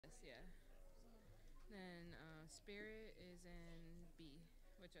Spirit is in B,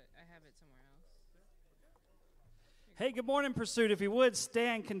 which I have it somewhere else. Hey, good morning, Pursuit. If you would,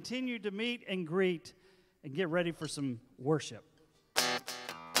 stand, continue to meet and greet, and get ready for some worship.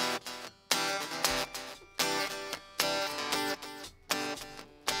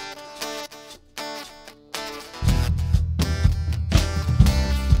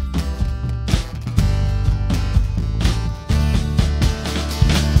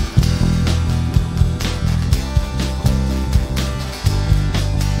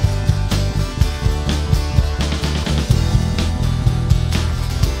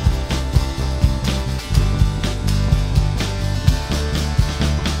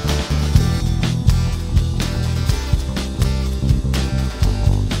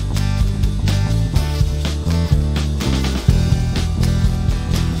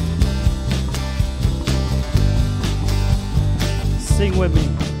 Sing with me.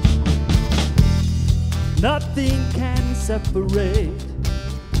 Nothing can separate,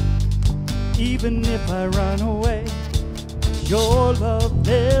 even if I run away. Your love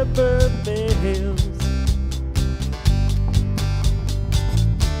never fails.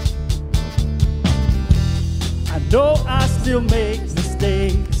 I know I still make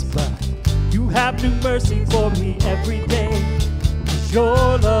mistakes, but you have new mercy for me every day.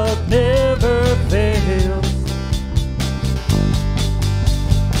 Your love never fails.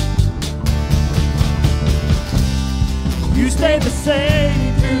 You stay the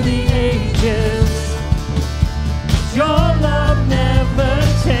same through the ages. Your love never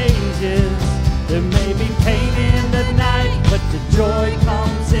changes. There may be pain in the night, but the joy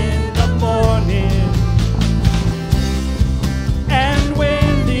comes in the morning. And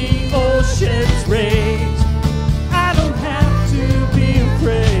when the oceans rage, I don't have to be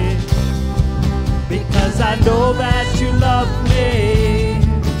afraid, because I know that you love me.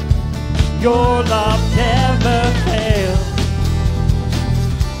 Your love never fails.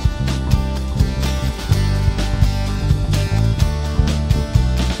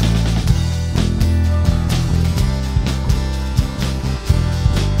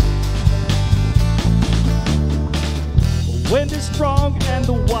 The wind is strong and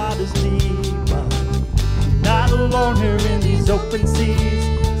the water's deep. I'm not alone here in these open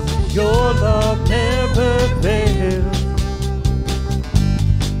seas. Your love never fails.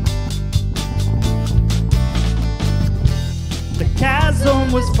 The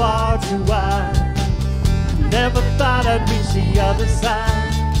chasm was far too wide. Never thought I'd reach the other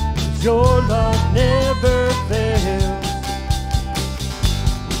side. Your love never fails.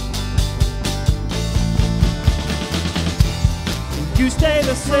 You stay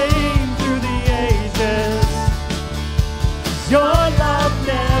the same through the ages. Your love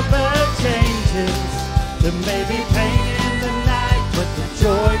never changes. There may be pain in the night, but the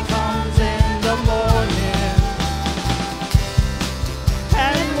joy comes in the morning.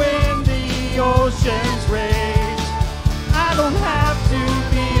 And when the oceans rage, I don't have to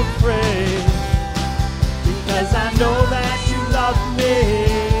be afraid, because I know that you love me.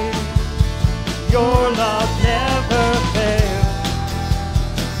 Your love never fails.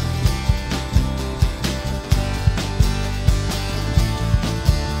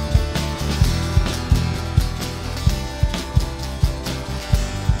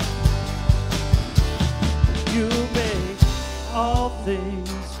 You make all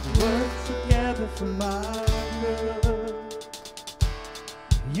things work together for my good.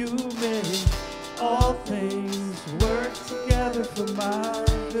 You make all things work together for my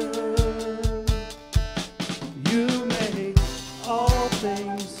good. You make all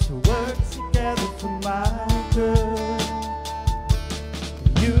things work together for my good.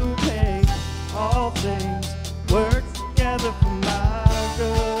 You make all things work together for my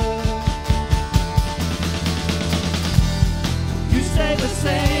good. You stay the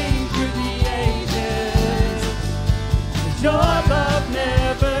same through the ages. Your love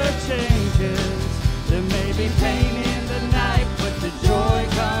never changes. There may be pain in the night, but the joy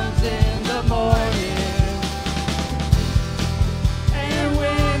comes in the morning. And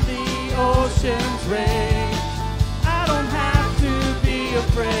when the oceans rage, I don't have to be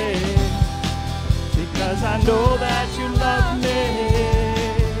afraid, because I know that you love me.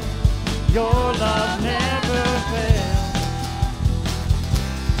 Your love never fails.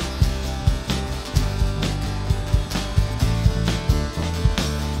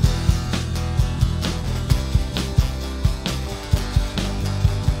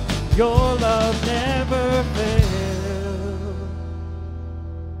 Your love never fails.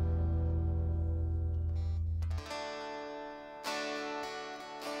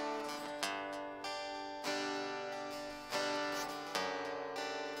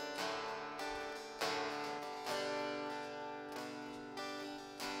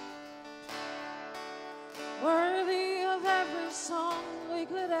 every song we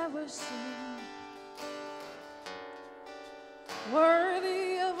could ever sing.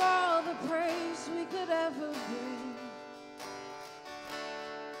 Worthy of all the praise we could ever bring.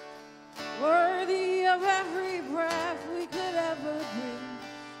 Worthy of every breath we could ever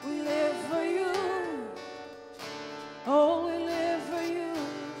breathe. We live for you. Oh, we live for you.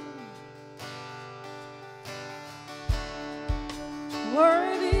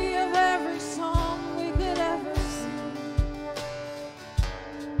 Worthy of every song we could ever sing.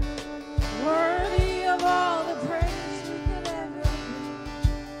 Worthy of all the praise we could ever bring.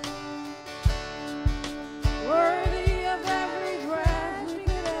 Worthy of every breath we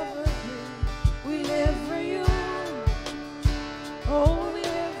could ever breathe. We live for you.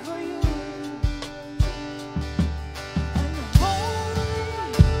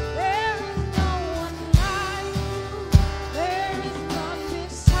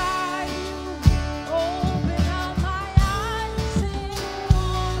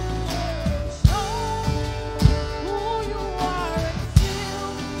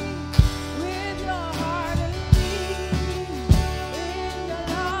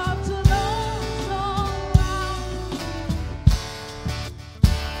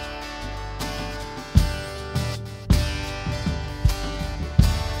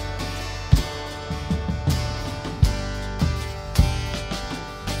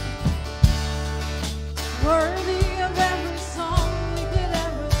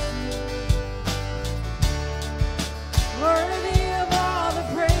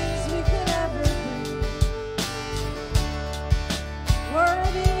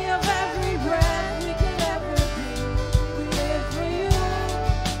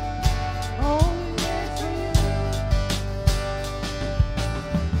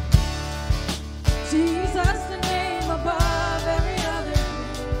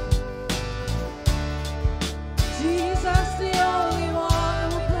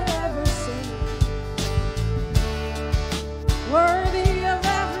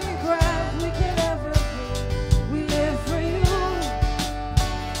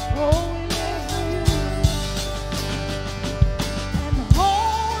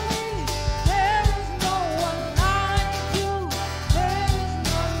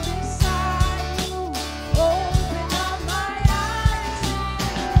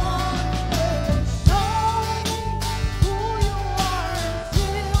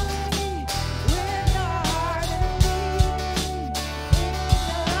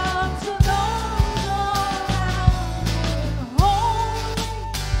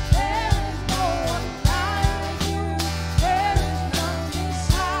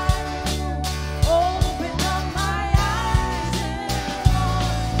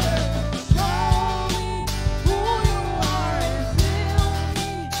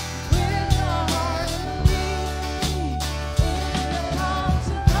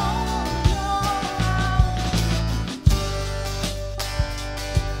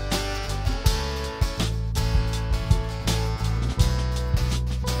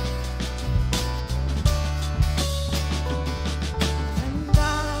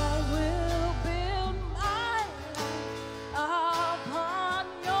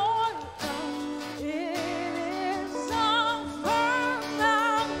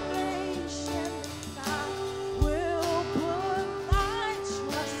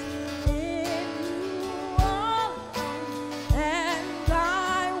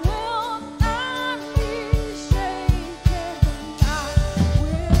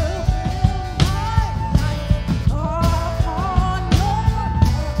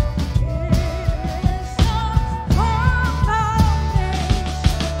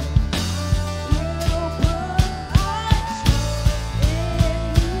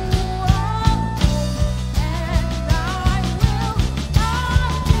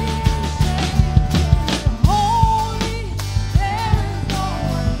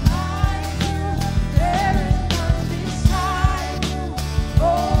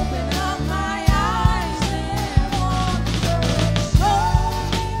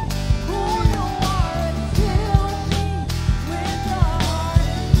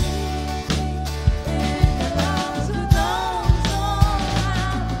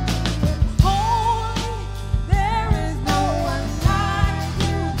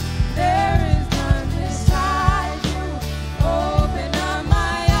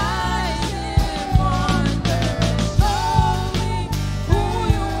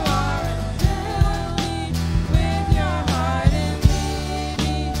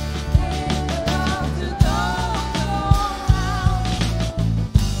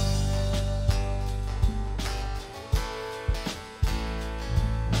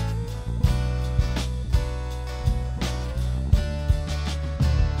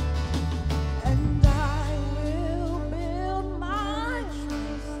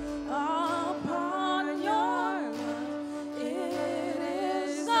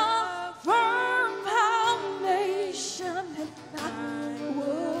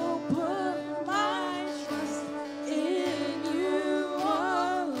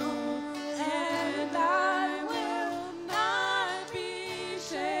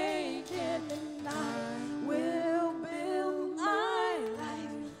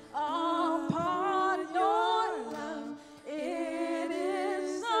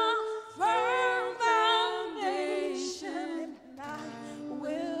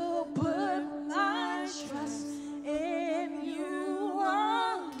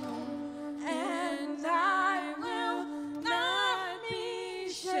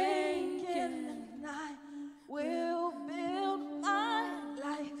 sinking, and I will build my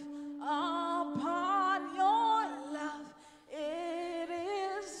life upon your love. It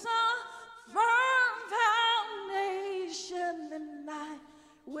is a firm foundation, and I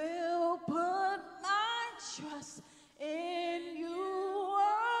will put my trust in you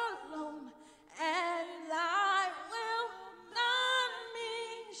alone, and I will not be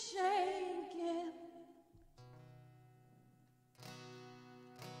shaken.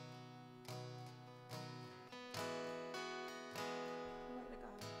 Glory to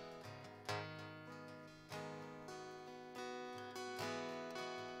God.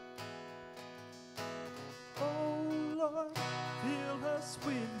 Oh Lord, fill us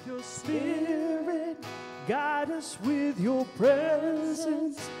with your spirit, guide us with your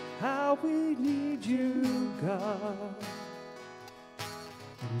presence, how we need you, God.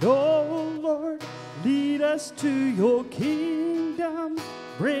 And oh Lord, lead us to your kingdom,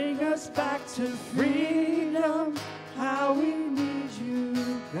 bring us back to freedom, how we need you,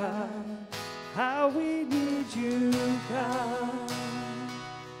 God, how we need you, God.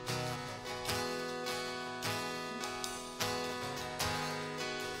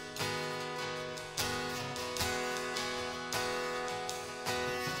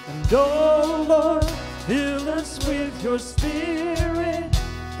 And oh Lord, fill us with your spirit,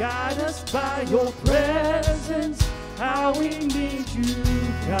 guide us by your presence, how we need you,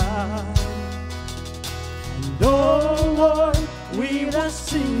 God. And oh Lord, we will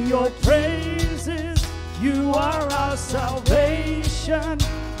sing your praises, you are our salvation,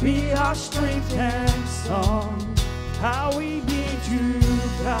 be our strength and song, how we need you,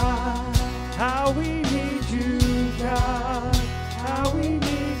 God, how we need you, God, how we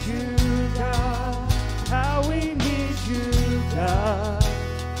need you, God, how we need you, God.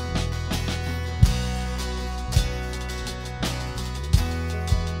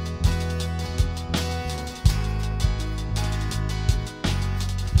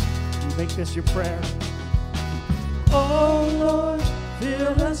 Make this your prayer. Oh Lord,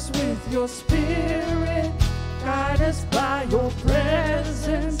 fill us with your spirit, guide us by your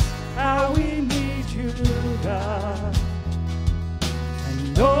presence, how we need you, God.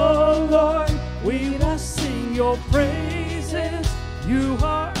 And oh Lord, we will sing your praises, you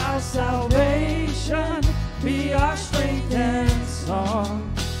are our salvation, be our strength and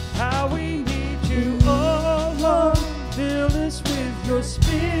song, how we need you, oh Lord, fill us with your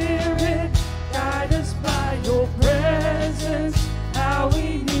spirit, guide us by your presence, how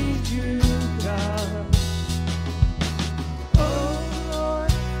we need you, God. Oh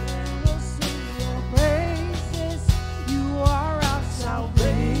Lord, we will sing your praises. You are our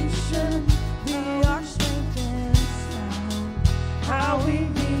salvation, be our strength and sound. How we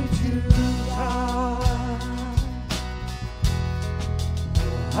need you, God.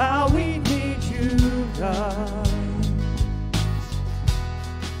 How we need you, God.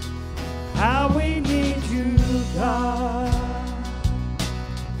 How we need you, God.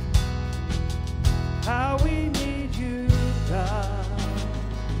 How we need you, God.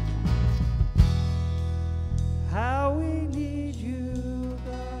 How we need you,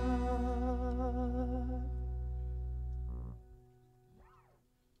 God.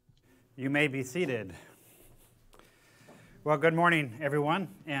 You may be seated. Well, good morning, everyone,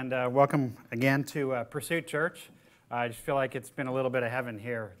 and welcome again to Pursuit Church. I just feel like it's been a little bit of heaven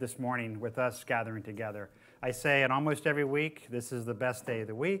here this morning with us gathering together. I say it almost every week, this is the best day of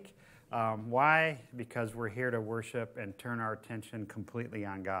the week. Why? Because we're here to worship and turn our attention completely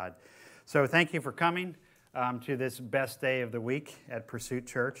on God. So thank you for coming to this best day of the week at Pursuit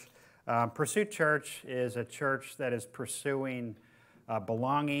Church. Pursuit Church is a church that is pursuing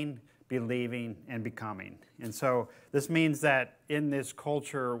belonging, believing, and becoming. And so this means that in this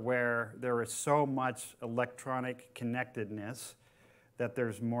culture where there is so much electronic connectedness, that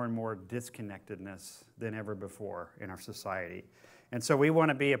there's more and more disconnectedness than ever before in our society. And so we want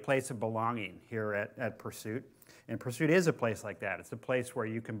to be a place of belonging here at Pursuit. And Pursuit is a place like that. It's a place where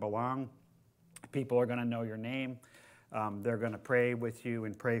you can belong. People are going to know your name. They're going to pray with you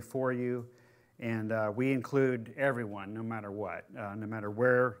and pray for you. And we include everyone, no matter what, no matter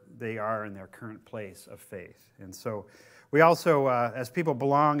where they are in their current place of faith. And so we also, as people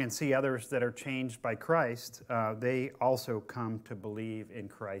belong and see others that are changed by Christ, they also come to believe in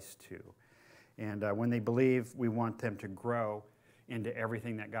Christ too. And when they believe, we want them to grow into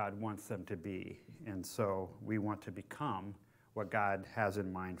everything that God wants them to be. And so we want to become what God has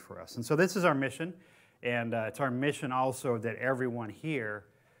in mind for us. And so this is our mission. And it's our mission also that everyone here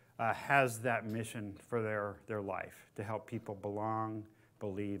has that mission for their life, to help people belong,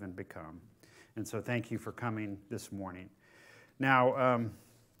 believe, and become. And so thank you for coming this morning. Now,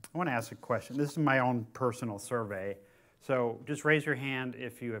 I want to ask a question. This is my own personal survey. So just raise your hand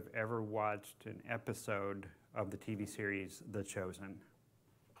if you have ever watched an episode of the TV series The Chosen.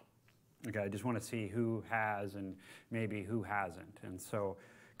 Okay, I just want to see who has and maybe who hasn't. And so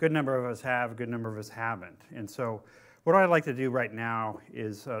a good number of us have, a good number of us haven't. And so what I'd like to do right now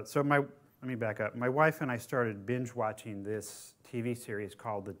is, let me back up. My wife and I started binge watching this TV series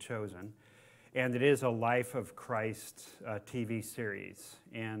called The Chosen. And it is a Life of Christ TV series.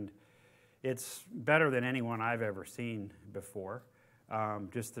 And it's better than anyone I've ever seen before.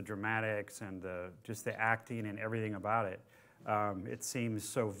 Just the dramatics and just the acting and everything about it. It seems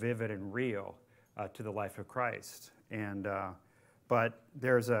so vivid and real to the life of Christ. And but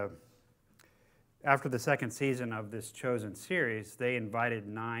after the second season of this Chosen series, they invited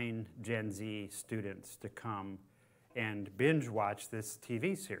 9 Gen Z students to come and binge watch this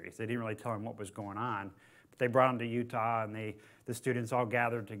TV series. They didn't really tell them what was going on, but they brought them to Utah, and the students all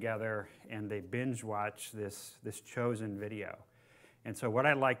gathered together and they binge watched this Chosen video. And so what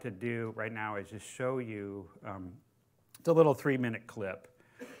I'd like to do right now is just show you it's a little 3-minute clip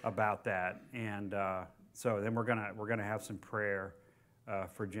about that, and so then we're gonna have some prayer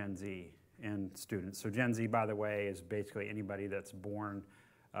for Gen Z and students. So Gen Z, by the way, is basically anybody that's born,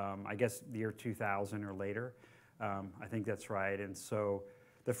 I guess, the year 2000 or later. I think that's right. And so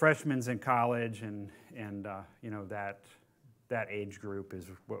the freshmen's in college, and you know, that age group is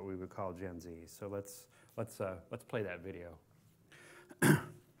what we would call Gen Z. So let's play that video.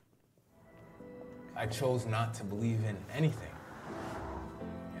 I chose not to believe in anything.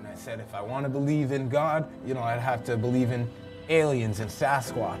 And I said, if I want to believe in God, you know, I'd have to believe in aliens and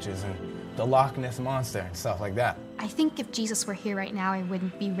Sasquatches and the Loch Ness Monster and stuff like that. I think if Jesus were here right now, I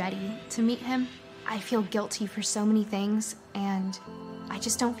wouldn't be ready to meet him. I feel guilty for so many things, and I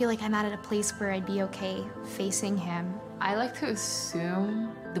just don't feel like I'm at a place where I'd be okay facing him. I like to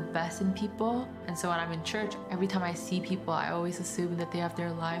assume the best in people, and so when I'm in church, every time I see people, I always assume that they have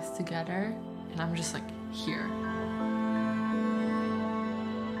their lives together, and I'm just like, here.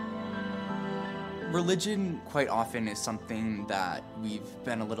 Religion quite often is something that we've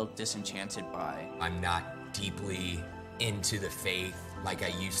been a little disenchanted by. I'm not deeply into the faith like I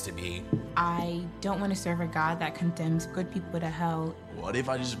used to be. I don't want to serve a God that condemns good people to hell. What if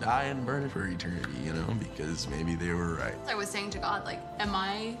I just die and burn for eternity, you know, because maybe they were right. I was saying to God, like, am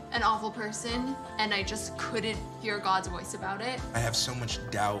I an awful person? And I just couldn't hear God's voice about it. I have so much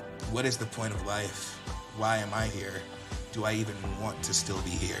doubt. What is the point of life? Why am I here? Do I even want to still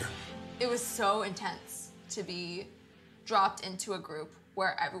be here? It was so intense to be dropped into a group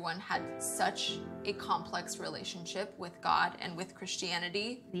where everyone had such a complex relationship with God and with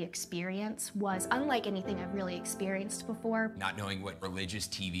Christianity. The experience was unlike anything I've really experienced before. Not knowing what religious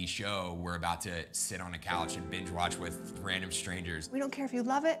TV show we're about to sit on a couch and binge watch with random strangers. We don't care if you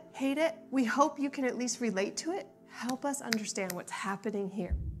love it, hate it. We hope you can at least relate to it. Help us understand what's happening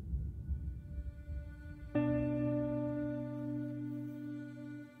here.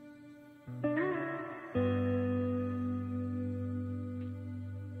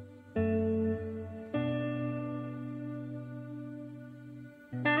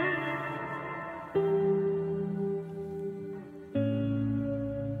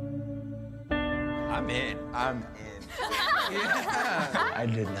 I'm in. Yeah. I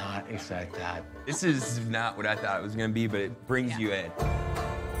did not expect that. This is not what I thought it was gonna be, but it brings you in.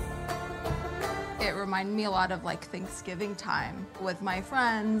 It reminded me a lot of like Thanksgiving time with my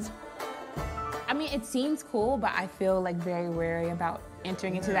friends. I mean, it seems cool, but I feel like very wary about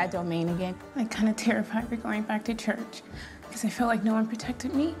entering into that domain again. I'm kind of terrified for going back to church because I feel like no one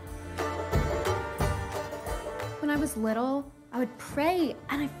protected me. When I was little, I would pray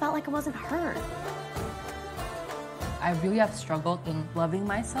and I felt like I wasn't heard. I really have struggled in loving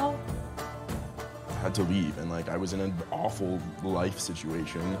myself. I had to leave, and like I was in an awful life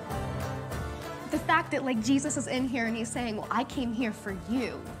situation. The fact that like Jesus is in here and he's saying, well, I came here for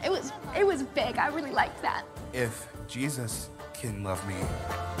you. It was big. I really liked that. If Jesus can love me,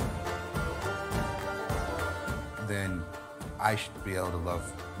 then I should be able to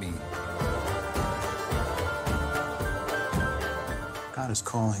love me. God is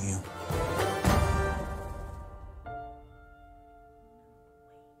calling you.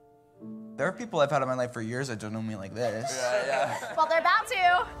 There are people I've had in my life for years that don't know me like this. Yeah. Well, they're about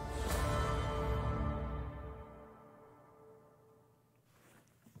to.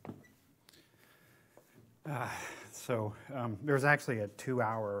 There's actually a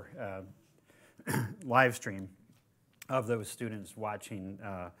 2-hour live stream of those students watching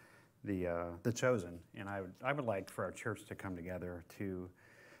The Chosen, and I would like for our church to come together to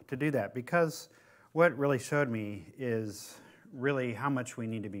do that, because what really showed me is really how much we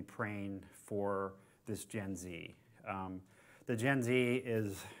need to be praying for this Gen Z. The Gen Z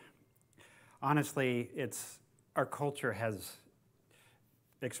is, honestly, our culture has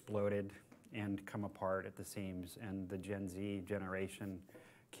exploded and come apart at the seams, and the Gen Z generation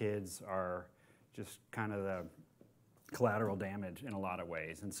kids are just kind of the collateral damage in a lot of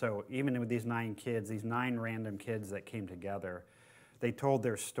ways. And so even with these 9 kids, these 9 random kids that came together, they told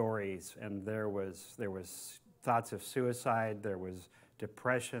their stories, and there was thoughts of suicide, there was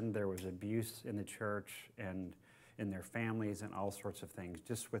depression, there was abuse in the church and in their families and all sorts of things,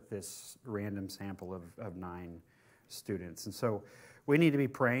 just with this random sample of 9 students. And so we need to be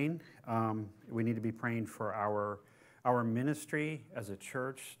praying. We need to be praying for our ministry as a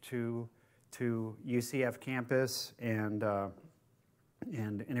church to UCF campus and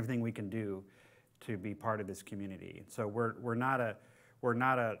everything we can do to be part of this community. So we're not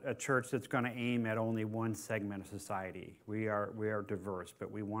a church that's going to aim at only one segment of society. We are diverse, but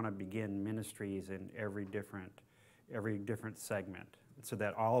we want to begin ministries in every different segment, so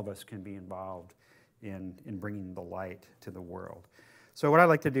that all of us can be involved in bringing the light to the world. So what I'd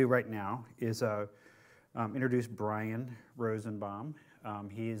like to do right now is introduce Brian Rosenbaum.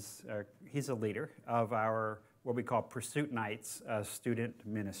 He's a leader of our what we call Pursuit Nights student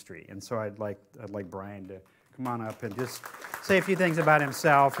ministry, and so I'd like Brian to come on up and just say a few things about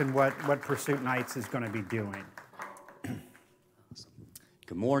himself and what Pursuit Nights is going to be doing.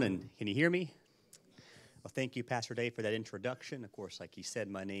 Good morning. Can you hear me? Well, thank you, Pastor Dave, for that introduction. Of course, like he said,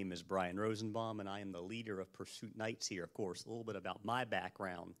 my name is Brian Rosenbaum, and I am the leader of Pursuit Nights here. Of course, a little bit about my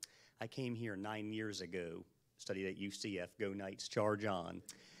background. I came here 9 years ago, studied at UCF, Go Knights, Charge On.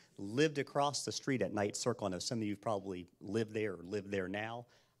 Lived across the street at Knight Circle. I know some of you probably live there or live there now.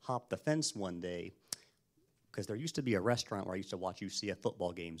 Hopped the fence one day, because there used to be a restaurant where I used to watch UCF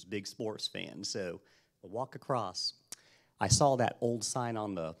football games, big sports fan. So I walk across. I saw that old sign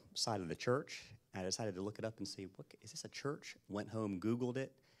on the side of the church. I decided to look it up and see, what, is this a church? Went home, Googled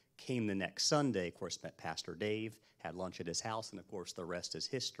it. Came the next Sunday, of course, met Pastor Dave, had lunch at his house, and of course, the rest is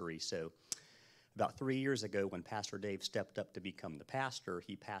history. So about 3 years ago, when Pastor Dave stepped up to become the pastor,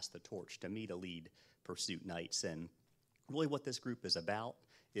 he passed the torch to me to lead Pursuit Nights. And really what this group is about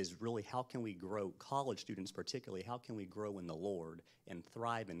is really how can we grow, college students particularly, how can we grow in the Lord and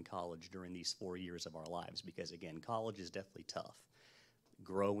thrive in college during these 4 years of our lives? Because again, college is definitely tough.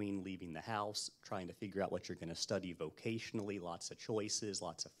 Growing, leaving the house, trying to figure out what you're going to study vocationally, lots of choices,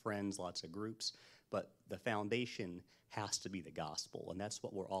 lots of friends, lots of groups. But the foundation has to be the gospel, and that's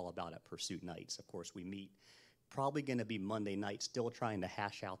what we're all about at Pursuit Nights. Of course, we meet probably going to be Monday night, still trying to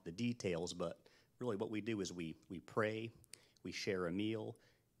hash out the details, but really what we do is we pray, we share a meal,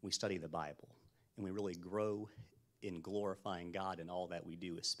 we study the Bible, and we really grow in glorifying God in all that we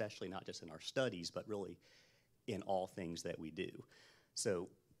do, especially not just in our studies, but really in all things that we do. So,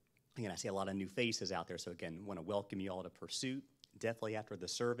 again, I see a lot of new faces out there. So, again, I want to welcome you all to Pursuit. Definitely after the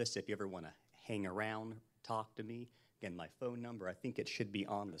service, if you ever want to hang around, talk to me. Again, my phone number, I think it should be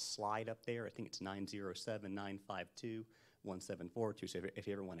on the slide up there. I think it's 907-952-1742. So if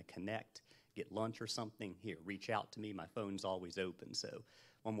you ever want to connect, get lunch or something, here, reach out to me. My phone's always open. So,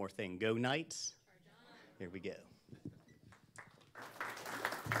 one more thing. Go Knights. Here we go.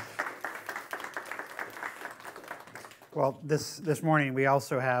 Well, this morning we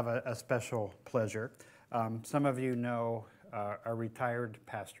also have a special pleasure. Some of you know our retired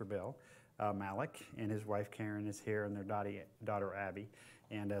Pastor Bill Malik, and his wife Karen is here, and their daughter Abby,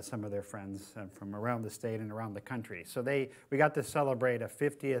 and some of their friends from around the state and around the country. So we got to celebrate a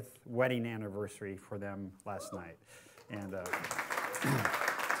 50th wedding anniversary for them last night, and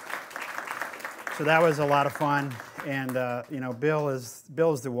so that was a lot of fun. And you know, Bill is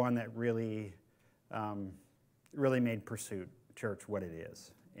the one that really made Pursuit Church what it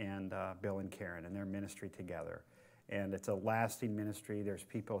is, and Bill and Karen and their ministry together. And it's a lasting ministry. There's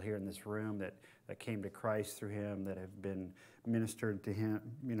people here in this room that came to Christ through him, that have been ministered to him,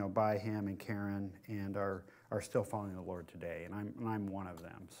 you know, by him and Karen, and are still following the Lord today. And I'm one of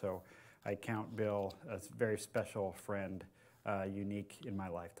them. So I count Bill as a very special friend, unique in my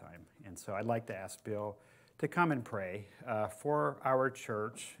lifetime. And so I'd like to ask Bill to come and pray for our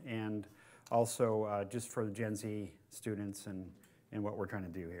church, and also just for the Gen Z students and what we're trying to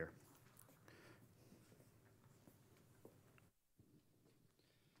do here.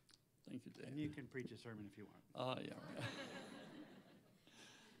 Thank you, Dave. And you can preach a sermon if you want. Yeah. Right.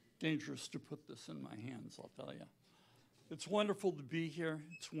 Dangerous to put this in my hands, I'll tell you. It's wonderful to be here.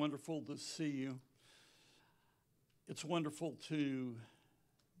 It's wonderful to see you. It's wonderful to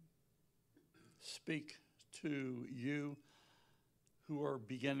speak to you who are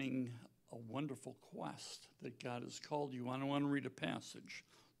beginning a wonderful quest that God has called you on. I want to read a passage.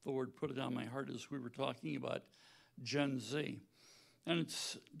 The Lord put it on my heart as we were talking about Gen Z. And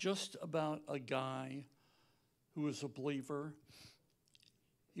it's just about a guy who was a believer.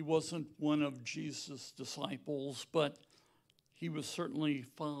 He wasn't one of Jesus' disciples, but he was certainly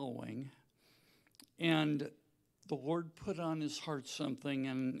following. And the Lord put on his heart something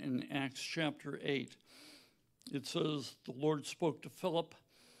in Acts chapter 8. It says, the Lord spoke to Philip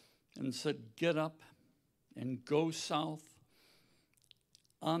and said, get up and go south.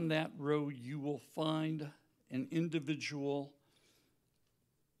 On that road you will find an individual.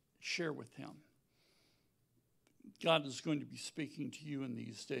 Share with him. God is going to be speaking to you in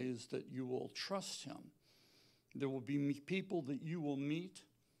these days that you will trust him. There will be people that you will meet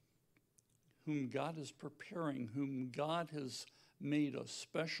whom God is preparing, whom God has made a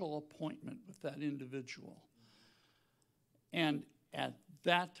special appointment with that individual. And at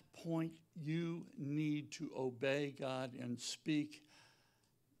that point, you need to obey God and speak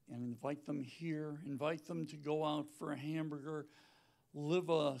and invite them here, invite them to go out for a hamburger, live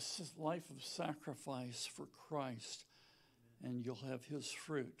a life of sacrifice for Christ, and you'll have his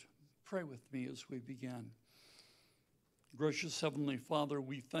fruit. Pray with me as we begin. Gracious Heavenly Father,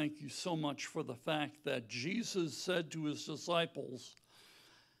 we thank you so much for the fact that Jesus said to his disciples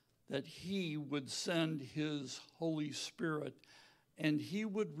that he would send his Holy Spirit and he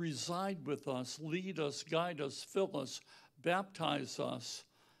would reside with us, lead us, guide us, fill us, baptize us,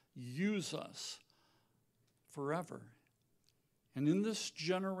 use us forever. And in this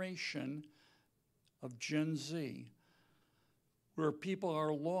generation of Gen Z, where people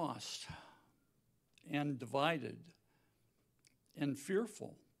are lost and divided and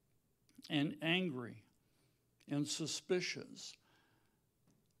fearful and angry and suspicious,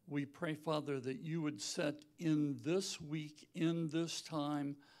 we pray, Father, that you would set in this week, in this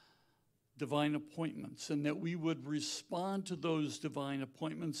time, divine appointments, and that we would respond to those divine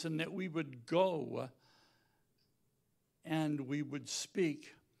appointments, and that we would go and we would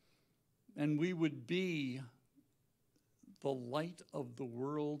speak, and we would be the light of the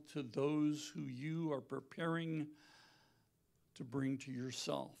world to those who you are preparing to bring to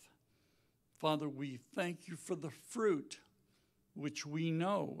yourself. Father, we thank you for the fruit which we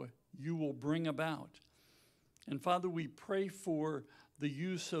know you will bring about. And Father, we pray for the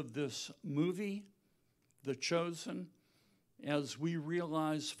use of this movie, The Chosen, as we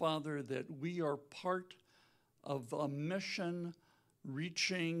realize, Father, that we are part of a mission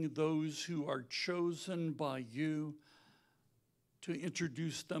reaching those who are chosen by you to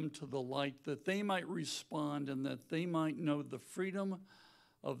introduce them to the light, that they might respond and that they might know the freedom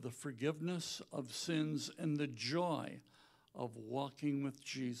of the forgiveness of sins and the joy of walking with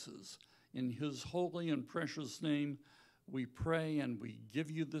Jesus. In his holy and precious name, we pray and we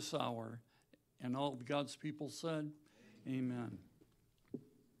give you this hour. And all of God's people said, amen.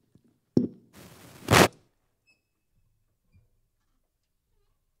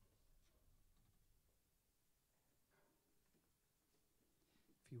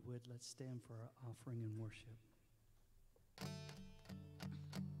 If you would, let's stand for our offering and worship.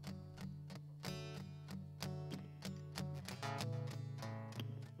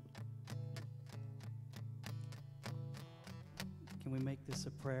 Can we make this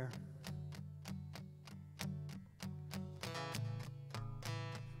a prayer?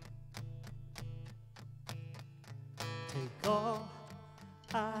 Take all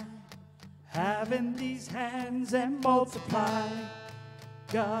I have in these hands and multiply,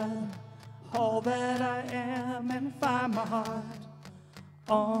 God, all that I am, and find my heart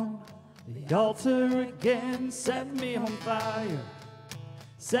on the altar again. Set me on fire,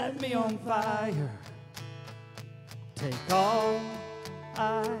 set me on fire. Take all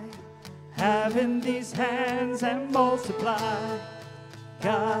I have in these hands and multiply,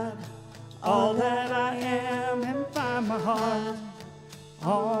 God, all that I am, and find my heart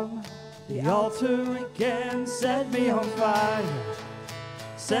on the altar again. Set me on fire,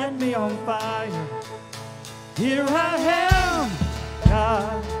 set me on fire. Here I am,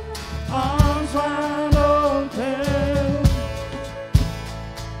 God, arms wide open,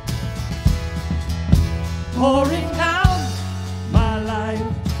 pouring out my life,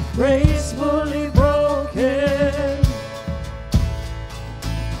 gracefully broken.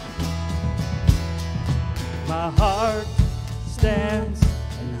 My heart stands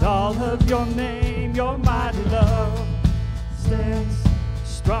in all of your name, your mighty love stands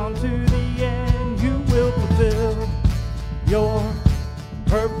strong to the end. You will fulfill your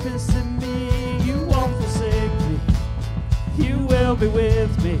purpose in me. You won't forsake me, you will be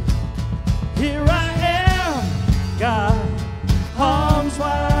with me. Here I am, God, arms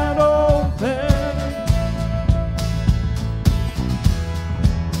wide open,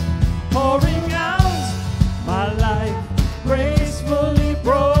 pouring out my life gracefully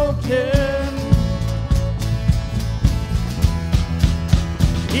broken.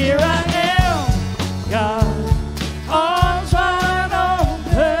 Here I am, God, arms wide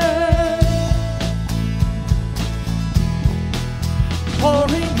open,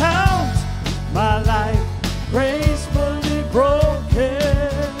 pouring out my life gracefully broken.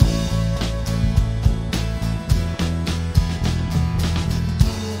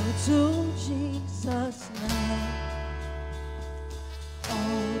 To Jesus now.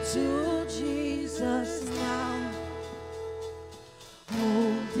 Oh, to Jesus now.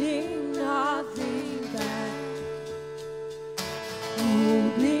 Holding nothing back.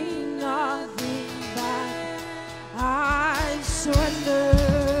 Holding nothing back. I surrender.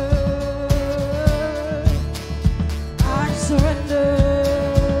 I surrender.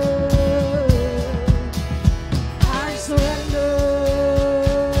 I surrender.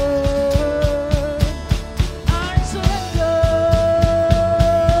 I surrender.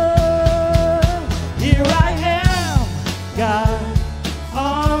 Here I am, God,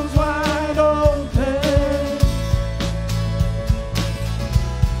 arms wide open,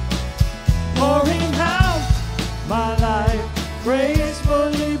 pouring out my life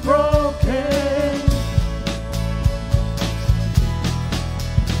gracefully broken.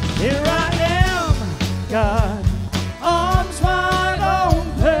 Here I am, God, arms wide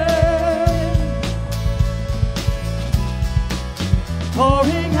open,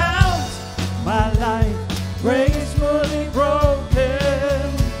 pouring out my life gracefully broken.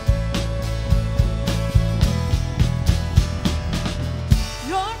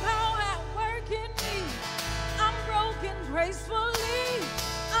 Your power at work in me. I'm broken gracefully.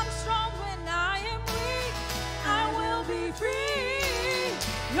 I'm strong when I am weak. I will be free.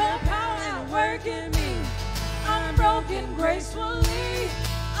 Your power at work in me. I'm broken gracefully.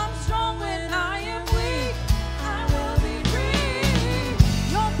 I'm strong when I am weak. I will be free.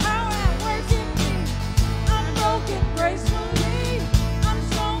 Your power at work in me. I'm broken gracefully. I'm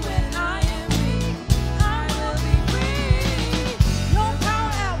strong when I am weak. I will be free. Your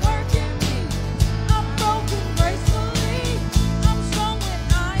power at work in me. I'm broken gracefully. I'm strong when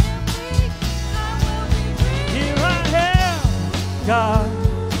I am weak. I will be free. Here I am, God,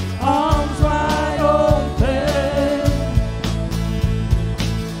 arms wide open,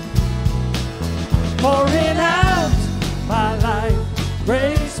 pouring out my life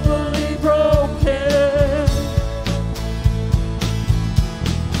gracefully broken.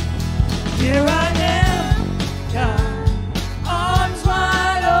 Here I am, God, arms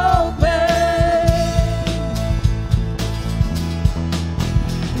wide open,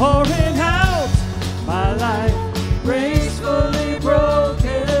 pouring out my life gracefully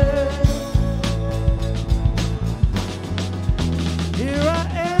broken. Here I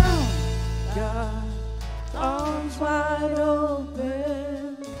am, God, arms wide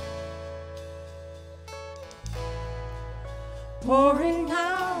open, pouring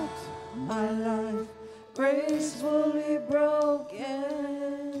out my life gracefully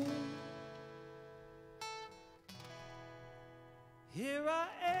broken. Here I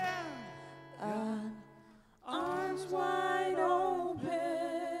am, God, arms wide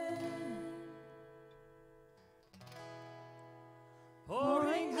open,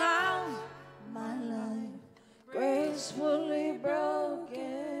 pouring out my life gracefully broken.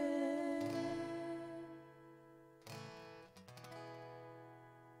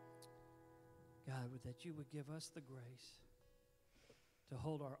 God, that you would give us the grace to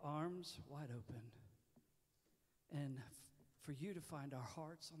hold our arms wide open and for you to find our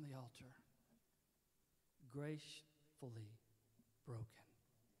hearts on the altar gracefully broken.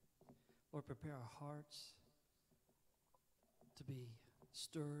 Lord, prepare our hearts to be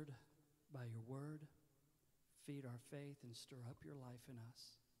stirred by your word, feed our faith, and stir up your life in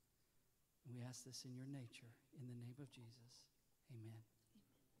us. And we ask this in your nature, in the name of Jesus. Amen.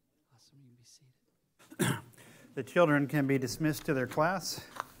 Awesome. You can be seated. The children can be dismissed to their class.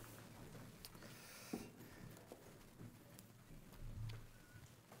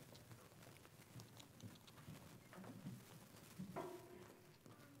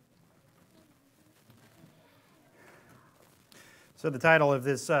 So the title of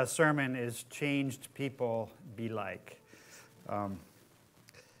this sermon is Changed People Be Like.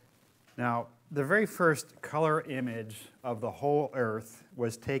 Now, the very first color image of the whole Earth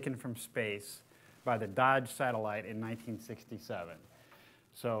was taken from space by the Dodge satellite in 1967.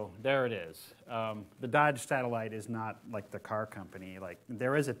 So there it is. The Dodge satellite is not like the car company. Like,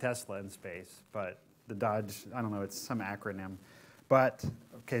 there is a Tesla in space, but the Dodge, I don't know, it's some acronym. But,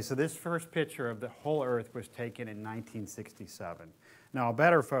 okay, so this first picture of the whole Earth was taken in 1967. Now, a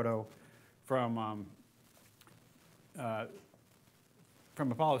better photo from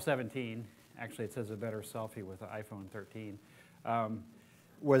Apollo 17, actually it says a better selfie with the iPhone 13,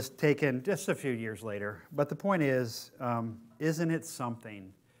 was taken just a few years later. But the point is, isn't it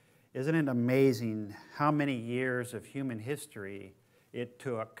something? Isn't it amazing how many years of human history it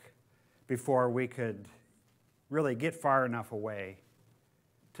took before we could really get far enough away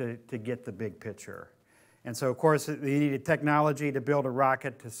to get the big picture? And so, of course, you needed technology to build a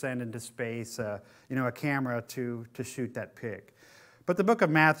rocket to send into space, a camera to shoot that pic. But the book of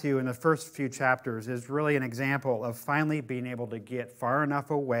Matthew in the first few chapters is really an example of finally being able to get far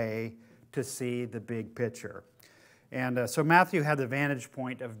enough away to see the big picture. And so Matthew had the vantage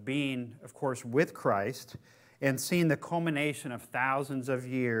point of being, of course, with Christ and seeing the culmination of thousands of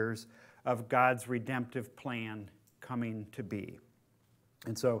years of God's redemptive plan coming to be.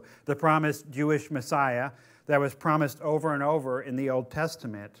 And so the promised Jewish Messiah that was promised over and over in the Old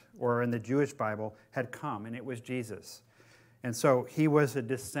Testament or in the Jewish Bible had come, and it was Jesus. And so he was a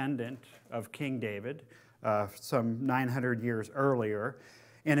descendant of King David some 900 years earlier.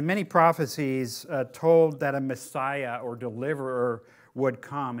 And in many prophecies told that a Messiah or deliverer would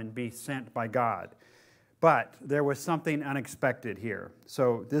come and be sent by God. But there was something unexpected here.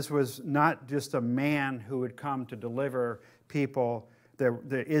 So this was not just a man who would come to deliver people,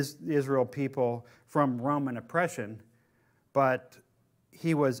 the Israel people, from Roman oppression, but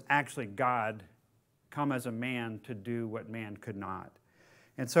he was actually God come as a man to do what man could not.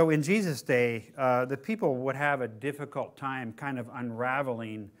 And so in Jesus' day, the people would have a difficult time kind of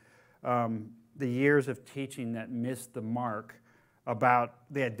unraveling the years of teaching that missed the mark about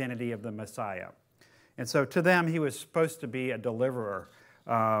the identity of the Messiah. And so to them, he was supposed to be a deliverer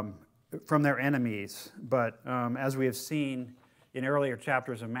from their enemies. But as we have seen in earlier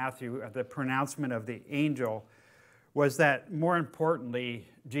chapters of Matthew, the pronouncement of the angel was that, more importantly,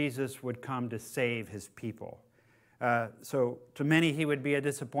 Jesus would come to save his people. So to many, he would be a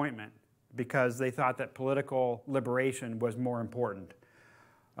disappointment because they thought that political liberation was more important.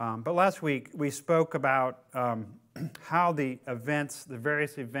 But last week, we spoke about how the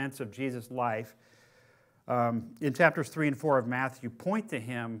various events of Jesus' life in chapters 3 and 4 of Matthew point to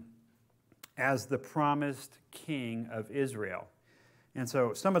him as the promised king of Israel. And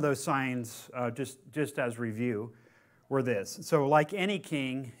so some of those signs, just as review, were this. So like any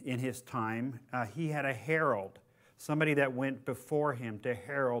king in his time, he had a herald, somebody that went before him to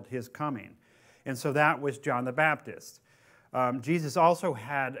herald his coming. And so that was John the Baptist. Jesus also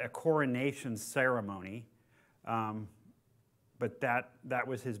had a coronation ceremony, but that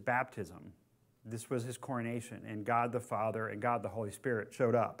was his baptism. This was his coronation, and God the Father and God the Holy Spirit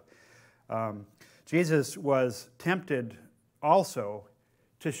showed up. Jesus was tempted also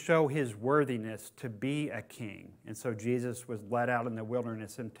to show his worthiness to be a king. And so Jesus was led out in the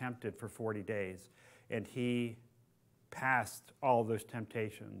wilderness and tempted for 40 days. And he passed all of those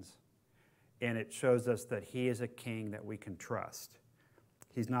temptations. And it shows us that he is a king that we can trust.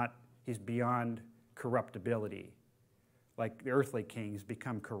 He's beyond corruptibility. Like the earthly kings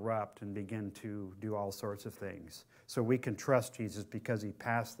become corrupt and begin to do all sorts of things. So we can trust Jesus because he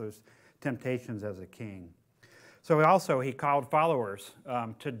passed those temptations as a king. So he called followers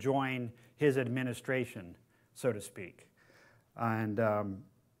to join his administration, so to speak. And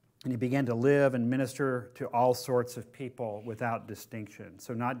he began to live and minister to all sorts of people without distinction.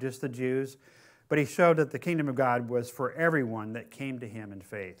 So not just the Jews, but he showed that the kingdom of God was for everyone that came to him in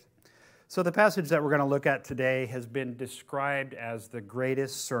faith. So the passage that we're going to look at today has been described as the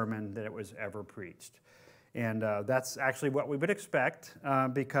greatest sermon that it was ever preached. And that's actually what we would expect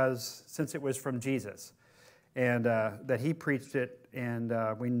because since it was from Jesus. And that he preached it, and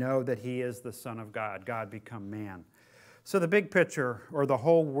we know that he is the Son of God, God become man. So the big picture, or the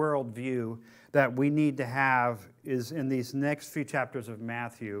whole world view that we need to have is in these next few chapters of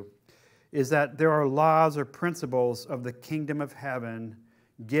Matthew, is that there are laws or principles of the kingdom of heaven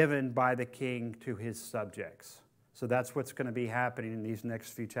given by the king to his subjects. So that's what's going to be happening in these next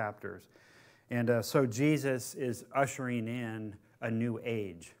few chapters. And so Jesus is ushering in a new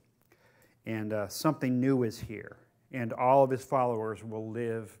age. And something new is here. And all of his followers will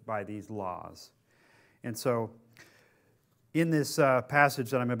live by these laws. And so in this passage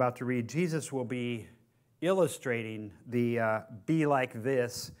that I'm about to read, Jesus will be illustrating the be like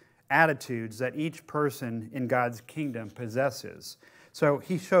this attitudes that each person in God's kingdom possesses. So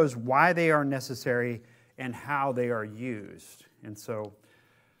he shows why they are necessary and how they are used. And so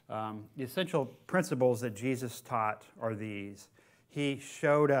the essential principles that Jesus taught are these. He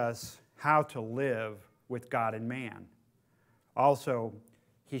showed us how to live with God and man. Also,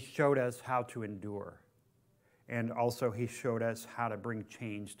 he showed us how to endure. And also, he showed us how to bring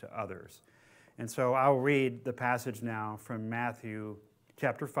change to others. And so I'll read the passage now from Matthew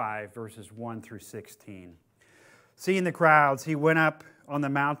chapter 5, verses 1 through 16. Seeing the crowds, he went up on the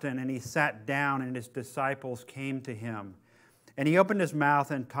mountain, and he sat down, and his disciples came to him. And he opened his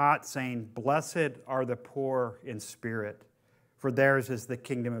mouth and taught, saying, Blessed are the poor in spirit, for theirs is the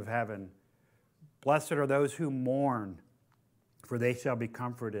kingdom of heaven. Blessed are those who mourn, for they shall be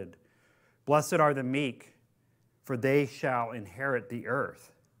comforted. Blessed are the meek, for they shall inherit the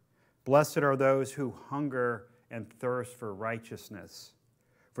earth. Blessed are those who hunger and thirst for righteousness,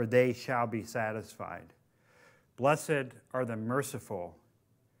 for they shall be satisfied. Blessed are the merciful,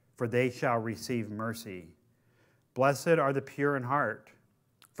 for they shall receive mercy. Blessed are the pure in heart,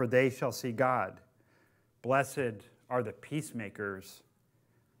 for they shall see God. Blessed are the peacemakers,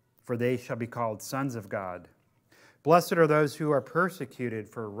 for they shall be called sons of God. Blessed are those who are persecuted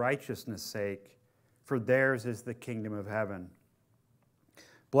for righteousness' sake, for theirs is the kingdom of heaven.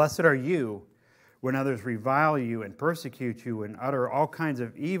 Blessed are you when others revile you and persecute you and utter all kinds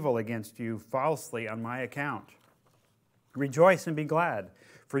of evil against you falsely on my account. Rejoice and be glad,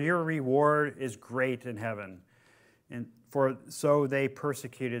 for your reward is great in heaven. And for so they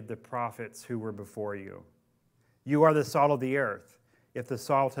persecuted the prophets who were before you. You are the salt of the earth. If the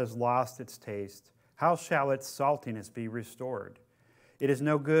salt has lost its taste, how shall its saltiness be restored? It is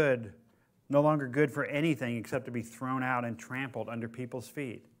no longer good for anything except to be thrown out and trampled under people's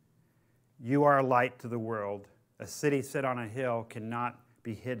feet. You are a light to the world. A city set on a hill cannot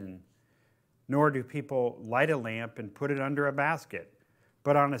be hidden. Nor do people light a lamp and put it under a basket,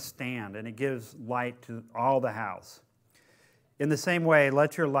 but on a stand, and it gives light to all the house. In the same way,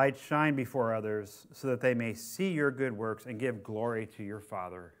 let your light shine before others, so that they may see your good works and give glory to your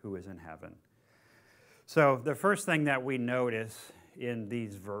Father who is in heaven. So the first thing that we notice in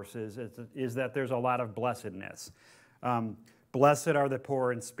these verses is that there's a lot of blessedness. Blessed are the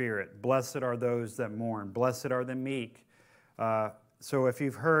poor in spirit. Blessed are those that mourn. Blessed are the meek. So if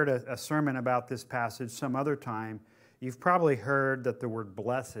you've heard a sermon about this passage some other time, you've probably heard that the word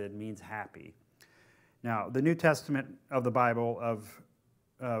blessed means happy. Now, the New Testament of the Bible, of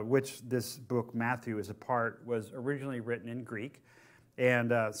which this book, Matthew, is a part, was originally written in Greek.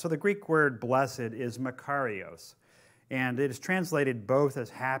 And so the Greek word blessed is makarios. And it is translated both as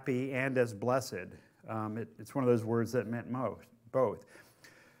happy and as blessed. It's one of those words that meant both.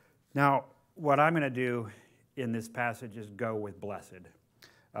 Now, what I'm going to do in this passage is go with blessed.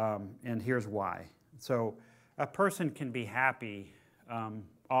 And here's why. So a person can be happy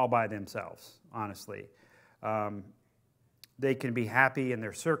all by themselves, honestly. They can be happy in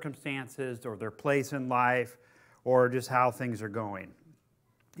their circumstances or their place in life or just how things are going.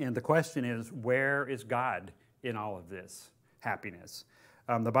 And the question is, where is God in all of this happiness?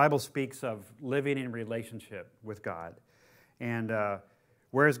 The Bible speaks of living in relationship with God. And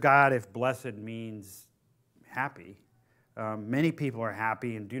where is God if blessed means happy? Many people are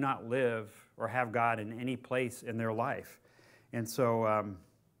happy and do not live or have God in any place in their life. And so,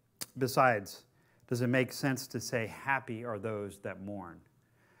 besides, does it make sense to say happy are those that mourn?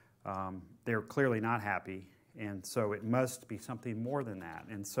 They're clearly not happy, and so it must be something more than that.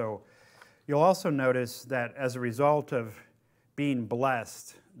 And so you'll also notice that as a result of being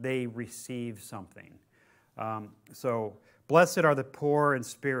blessed, they receive something. So blessed are the poor in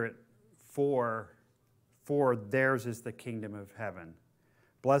spirit, for theirs is the kingdom of heaven.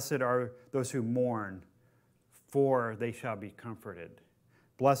 Blessed are those who mourn, for they shall be comforted.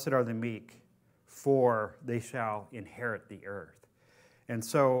 Blessed are the meek, for they shall inherit the earth. And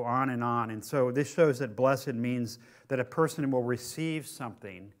so on and on. And so this shows that blessed means that a person will receive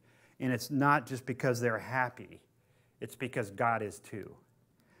something, and it's not just because they're happy. It's because God is too.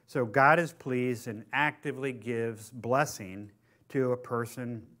 So God is pleased and actively gives blessing to a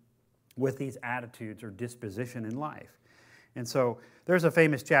person with these attitudes or disposition in life. And so there's a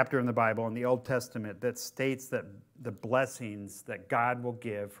famous chapter in the Bible in the Old Testament that states that the blessings that God will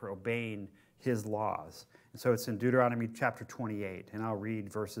give for obeying his laws. And so it's in Deuteronomy chapter 28, and I'll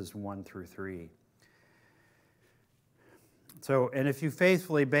read verses 1 through 3. So, and if you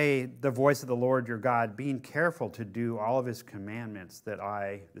faithfully obey the voice of the Lord your God, being careful to do all of his commandments that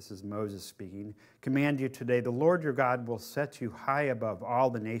I, this is Moses speaking, command you today, the Lord your God will set you high above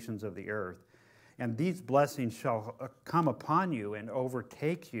all the nations of the earth. And these blessings shall come upon you and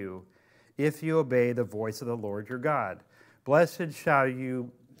overtake you if you obey the voice of the Lord your God. Blessed shall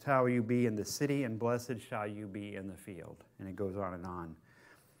you be in the city, and blessed shall you be in the field. And it goes on and on.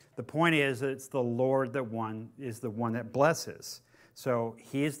 The point is that it's the Lord that is the one that blesses. So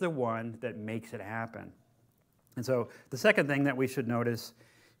he is the one that makes it happen. And so the second thing that we should notice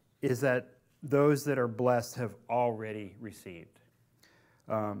is that those that are blessed have already received.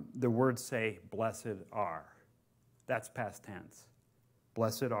 the words say, blessed are. That's past tense.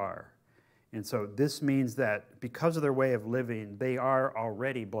 Blessed are. And so this means that because of their way of living, they are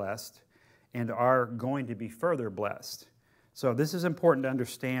already blessed and are going to be further blessed. So this is important to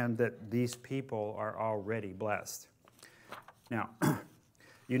understand that these people are already blessed. Now,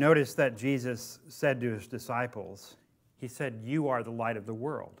 you notice that Jesus said to his disciples, he said, you are the light of the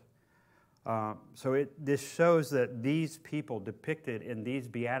world. This shows that these people depicted in these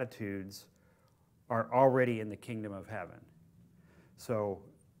Beatitudes are already in the kingdom of heaven. So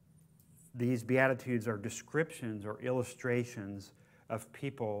these Beatitudes are descriptions or illustrations of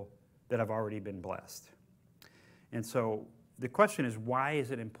people that have already been blessed. And so the question is, why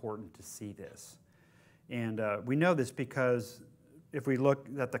is it important to see this? And we know this because if we look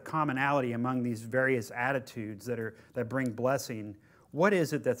at the commonality among these various attitudes that bring blessing, what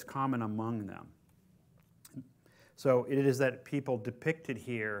is it that's common among them? So it is that people depicted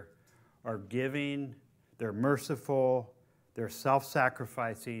here are giving, they're merciful, they're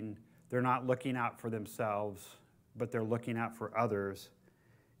self-sacrificing, they're not looking out for themselves, but they're looking out for others,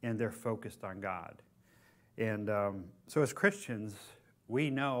 and they're focused on God. And so as Christians, we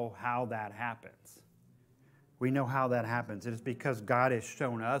know how that happens. We know how that happens. It is because God has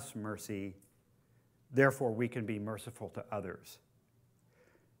shown us mercy, therefore we can be merciful to others.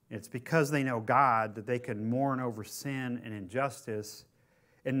 It's because they know God that they can mourn over sin and injustice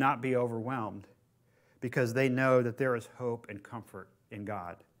and not be overwhelmed, because they know that there is hope and comfort in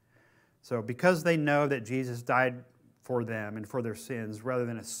God. So because they know that Jesus died for them and for their sins, rather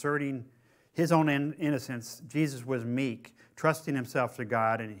than asserting his own innocence, Jesus was meek, trusting himself to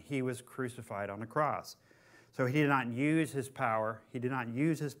God, and he was crucified on the cross. So he did not use his power. He did not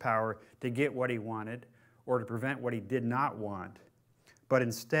use his power to get what he wanted or to prevent what he did not want, but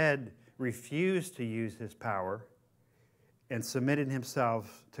instead refused to use his power and submitted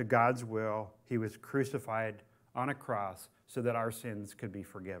himself to God's will. He was crucified on a cross so that our sins could be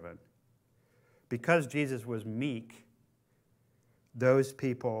forgiven. Because Jesus was meek, those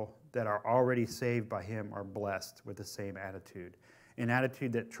people that are already saved by him are blessed with the same attitude. An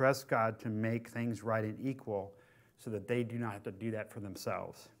attitude that trusts God to make things right and equal so that they do not have to do that for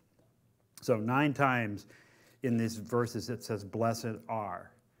themselves. So 9 times in these verses it says, blessed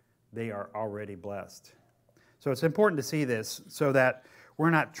are. They are already blessed. So it's important to see this so that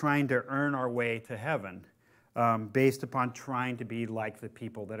we're not trying to earn our way to heaven based upon trying to be like the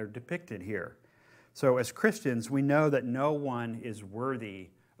people that are depicted here. So as Christians, we know that no one is worthy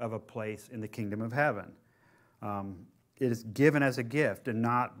of a place in the kingdom of heaven. It is given as a gift and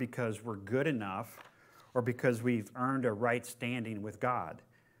not because we're good enough or because we've earned a right standing with God.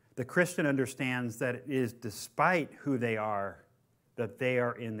 The Christian understands that it is despite who they are that they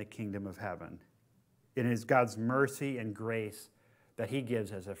are in the kingdom of heaven. It is God's mercy and grace that he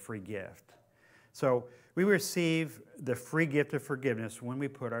gives as a free gift. So we receive the free gift of forgiveness when we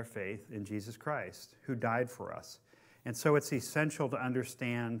put our faith in Jesus Christ, who died for us. And so it's essential to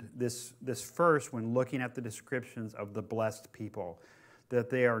understand this first when looking at the descriptions of the blessed people, that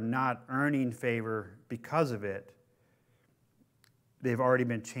they are not earning favor because of it. They've already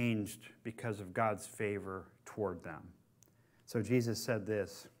been changed because of God's favor toward them. So Jesus said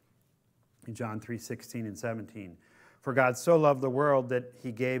this in John 3:16 and 17. For God so loved the world that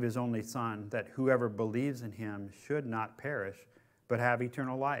he gave his only Son, that whoever believes in him should not perish, but have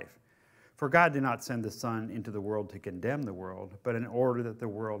eternal life. For God did not send the Son into the world to condemn the world, but in order that the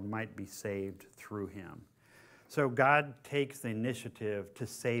world might be saved through him. So God takes the initiative to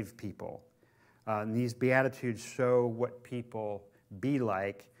save people. And these Beatitudes show what people be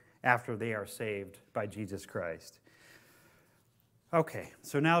like after they are saved by Jesus Christ. Okay,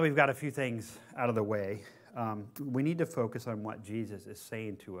 so now we've got a few things out of the way. We need to focus on what Jesus is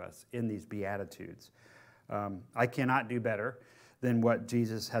saying to us in these Beatitudes. I cannot do better than what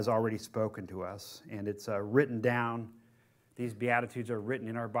Jesus has already spoken to us, and it's written down. These Beatitudes are written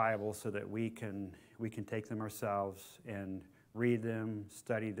in our Bible so that we can take them ourselves and read them,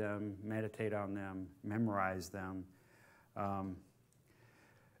 study them, meditate on them, memorize them.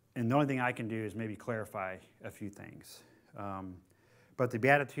 And the only thing I can do is maybe clarify a few things. But the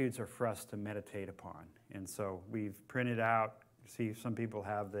Beatitudes are for us to meditate upon. And so we've printed out, see some people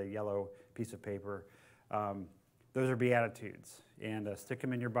have the yellow piece of paper. Those are Beatitudes. And stick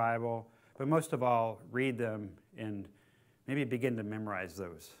them in your Bible. But most of all, read them and maybe begin to memorize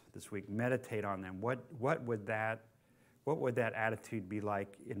those this week. Meditate on them. What would that attitude be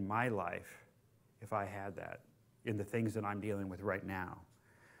like in my life if I had that in the things that I'm dealing with right now?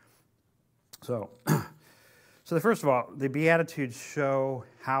 So first of all, the Beatitudes show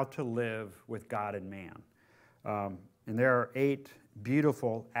how to live with God and man. And there are eight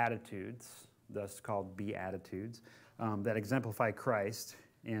beautiful attitudes, thus called Beatitudes, that exemplify Christ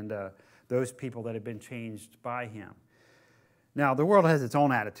and those people that have been changed by him. Now, the world has its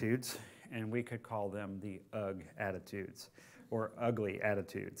own attitudes, and we could call them the Ugh attitudes, or ugly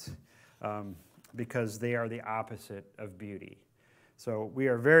attitudes, because they are the opposite of beauty. So we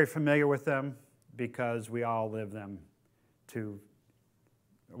are very familiar with them because we all live them to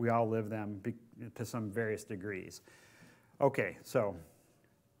some various degrees. Okay, so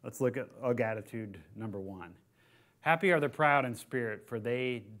let's look at Ugh attitude number 1. Happy are the proud in spirit, for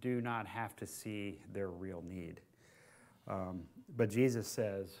they do not have to see their real need. But Jesus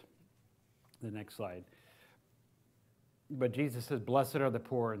says, the next slide, but Jesus says, blessed are the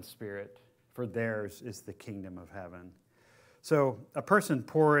poor in spirit, for theirs is the kingdom of heaven. So a person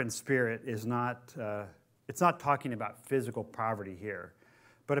poor in spirit is not, it's not talking about physical poverty here,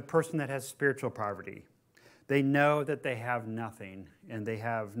 but a person that has spiritual poverty. They know that they have nothing, and they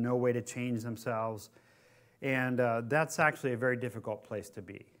have no way to change themselves, and that's actually a very difficult place to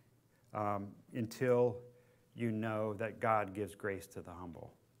be until you know that God gives grace to the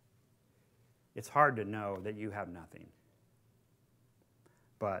humble. It's hard to know that you have nothing.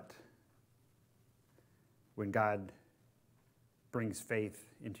 But when God brings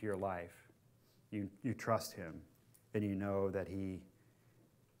faith into your life, you trust him, and you know that he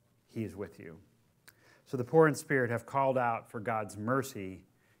is with you. So the poor in spirit have called out for God's mercy,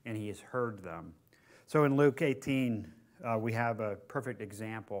 and he has heard them. So in Luke 18, we have a perfect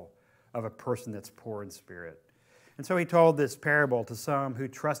example of a person that's poor in spirit. And so he told this parable to some who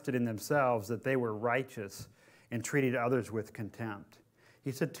trusted in themselves that they were righteous and treated others with contempt.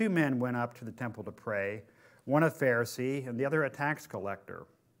 He said 2 men went up to the temple to pray, one a Pharisee and the other a tax collector.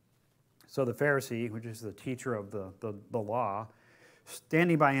 So the Pharisee, which is the teacher of the law,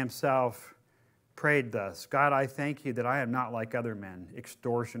 standing by himself, prayed thus, God, I thank you that I am not like other men,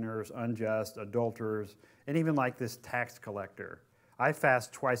 extortioners, unjust, adulterers, and even like this tax collector. I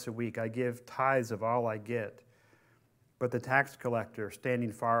fast twice a week. I give tithes of all I get. But the tax collector,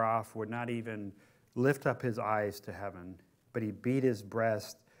 standing far off, would not even lift up his eyes to heaven, but he beat his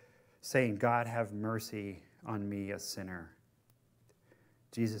breast, saying, God, have mercy on me, a sinner.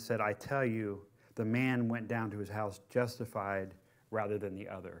 Jesus said, I tell you, the man went down to his house justified rather than the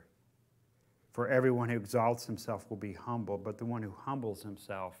other. For everyone who exalts himself will be humbled, but the one who humbles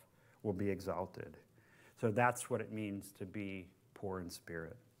himself will be exalted. So that's what it means to be poor in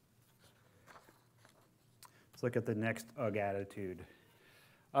spirit. Let's look at the next Ugh attitude.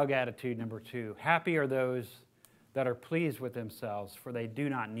 Ugh attitude number 2. Happy are those that are pleased with themselves, for they do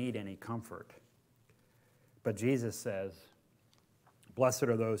not need any comfort. But Jesus says, blessed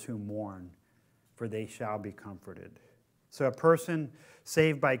are those who mourn, for they shall be comforted. So a person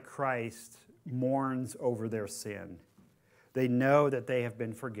saved by Christ mourns over their sin. They know that they have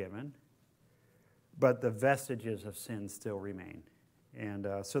been forgiven, but the vestiges of sin still remain. And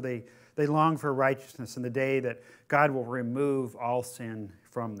so they long for righteousness in the day that God will remove all sin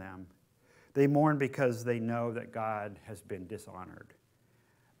from them. They mourn because they know that God has been dishonored.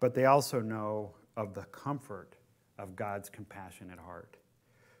 But they also know of the comfort of God's compassionate heart.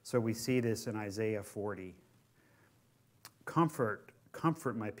 So we see this in Isaiah 40. Comfort,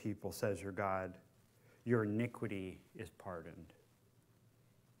 comfort my people, says your God. Your iniquity is pardoned.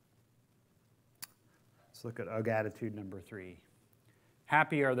 Let's look at Ugh attitude number 3.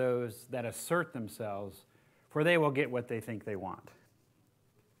 Happy are those that assert themselves, for they will get what they think they want.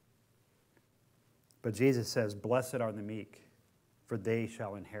 But Jesus says, blessed are the meek, for they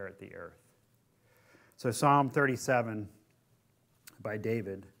shall inherit the earth. So Psalm 37 by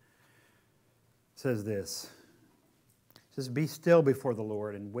David says this. It says, be still before the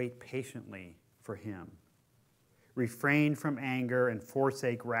Lord and wait patiently for him. Refrain from anger and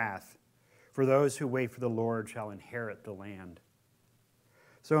forsake wrath, for those who wait for the Lord shall inherit the land.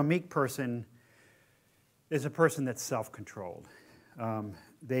 So a meek person is a person that's self-controlled.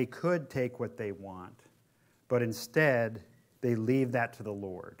 They could take what they want, but instead they leave that to the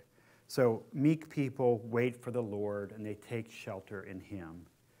Lord. So meek people wait for the Lord and they take shelter in him.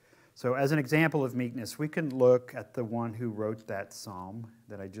 So as an example of meekness, we can look at the one who wrote that psalm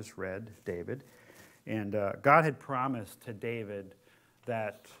that I just read, David. And God had promised to David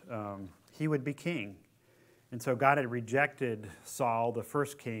that he would be king. And so God had rejected Saul, the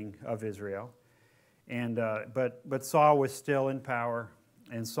first king of Israel. And but Saul was still in power,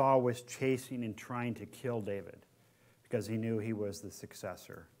 and Saul was chasing and trying to kill David because he knew he was the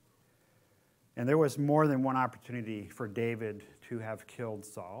successor. And there was more than one opportunity for David to have killed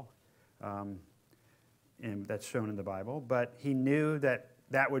Saul, and that's shown in the Bible. But he knew that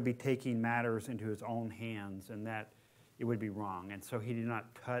that would be taking matters into his own hands, and that it would be wrong. And so he did not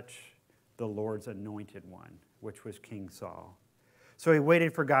touch the Lord's anointed one, which was King Saul. So he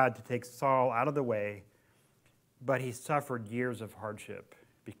waited for God to take Saul out of the way, but he suffered years of hardship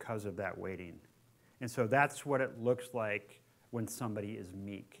because of that waiting. And so that's what it looks like when somebody is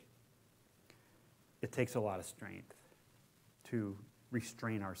meek. It takes a lot of strength to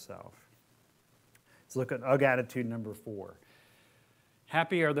restrain ourselves. Let's look at UGG attitude number 4.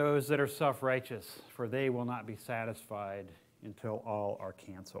 Happy are those that are self-righteous, for they will not be satisfied until all are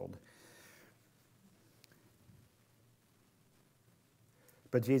canceled.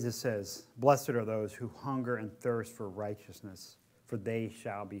 But Jesus says, blessed are those who hunger and thirst for righteousness, for they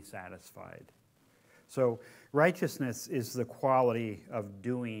shall be satisfied. So righteousness is the quality of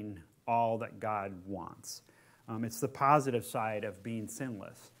doing all that God wants. It's the positive side of being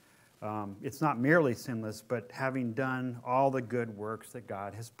sinless. It's not merely sinless, but having done all the good works that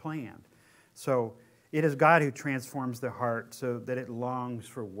God has planned. So it is God who transforms the heart so that it longs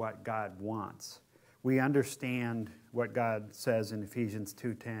for what God wants. We understand what God says in Ephesians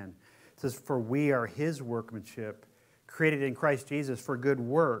 2:10. It says, for we are his workmanship, created in Christ Jesus for good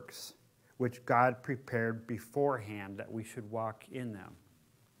works, which God prepared beforehand that we should walk in them.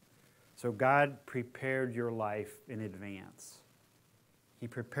 So God prepared your life in advance. He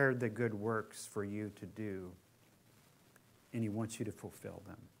prepared the good works for you to do, and he wants you to fulfill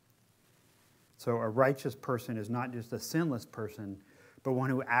them. So a righteous person is not just a sinless person, but one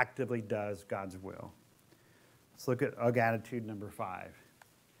who actively does God's will. Let's look at UGG attitude number 5.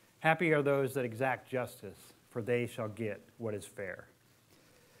 Happy are those that exact justice, for they shall get what is fair.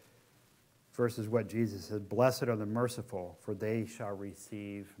 Versus what Jesus said, blessed are the merciful, for they shall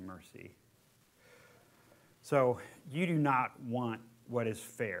receive mercy. So you do not want what is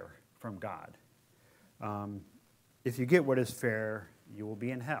fair from God. If you get what is fair, you will be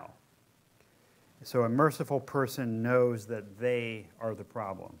in hell. So a merciful person knows that they are the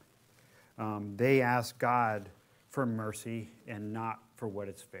problem. They ask God for mercy and not for what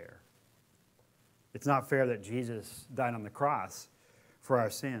is fair. It's not fair that Jesus died on the cross for our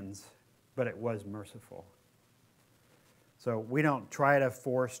sins, but it was merciful. So we don't try to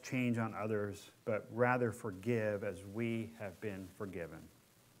force change on others, but rather forgive as we have been forgiven.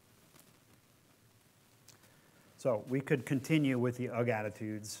 So we could continue with the UGG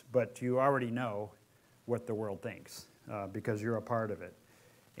attitudes, but you already know what the world thinks because you're a part of it.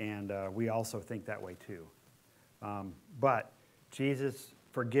 And we also think that way too. But Jesus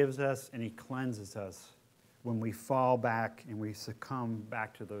forgives us and he cleanses us when we fall back and we succumb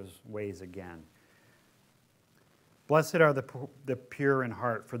back to those ways again. Blessed are the pure in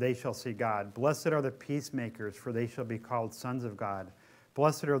heart, for they shall see God. Blessed are the peacemakers, for they shall be called sons of God.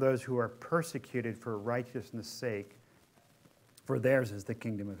 Blessed are those who are persecuted for righteousness' sake, for theirs is the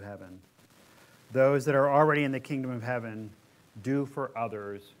kingdom of heaven. Those that are already in the kingdom of heaven do for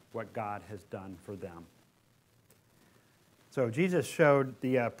others what God has done for them. So Jesus showed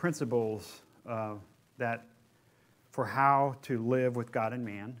the principles that for how to live with God and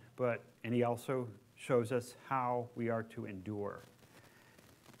man, and he also shows us how we are to endure.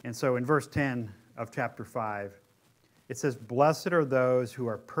 And so in verse 10 of chapter 5, it says, blessed are those who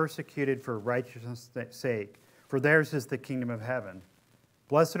are persecuted for righteousness' sake, for theirs is the kingdom of heaven.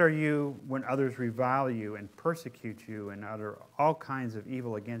 Blessed are you when others revile you and persecute you and utter all kinds of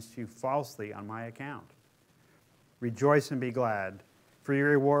evil against you falsely on my account. Rejoice and be glad, for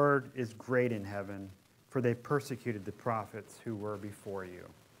your reward is great in heaven, for they persecuted the prophets who were before you.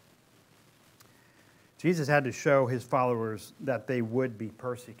 Jesus had to show his followers that they would be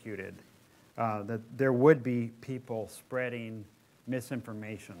persecuted, that there would be people spreading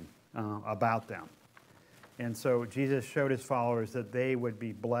misinformation about them. And so Jesus showed his followers that they would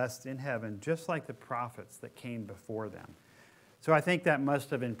be blessed in heaven, just like the prophets that came before them. So I think that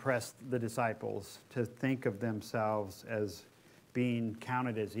must have impressed the disciples to think of themselves as being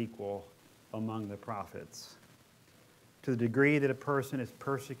counted as equal among the prophets. To the degree that a person is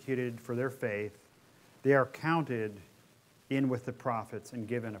persecuted for their faith, they are counted in with the prophets and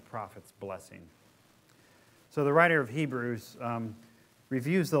given a prophet's blessing. So the writer of Hebrews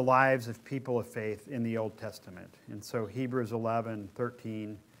reviews the lives of people of faith in the Old Testament. And so Hebrews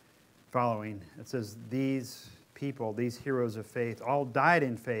 11:13 following, it says, these people, these heroes of faith, all died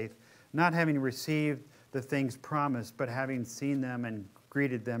in faith, not having received the things promised, but having seen them and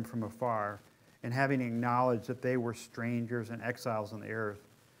greeted them from afar, and having acknowledged that they were strangers and exiles on the earth.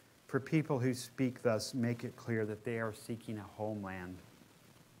 For people who speak thus make it clear that they are seeking a homeland.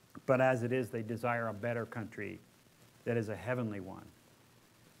 But as it is, they desire a better country that is a heavenly one.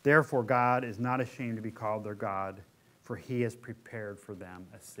 Therefore, God is not ashamed to be called their God, for he has prepared for them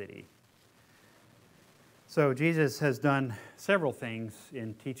a city. So Jesus has done several things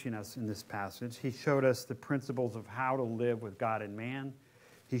in teaching us in this passage. He showed us the principles of how to live with God and man.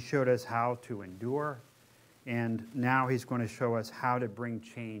 He showed us how to endure. And now he's going to show us how to bring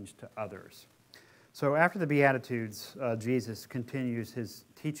change to others. So after the Beatitudes, Jesus continues his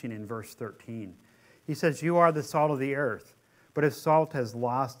teaching in verse 13. He says, "You are the salt of the earth, but if salt has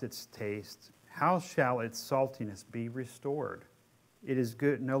lost its taste, how shall its saltiness be restored? It is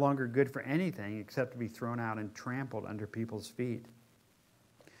good, no longer good for anything except to be thrown out and trampled under people's feet.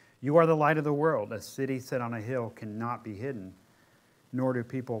 You are the light of the world. A city set on a hill cannot be hidden, nor do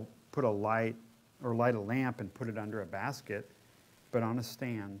people put a light or light a lamp and put it under a basket, but on a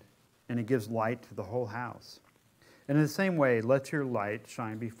stand, and it gives light to the whole house. And in the same way, let your light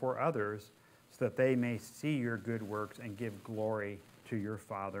shine before others, so that they may see your good works and give glory to your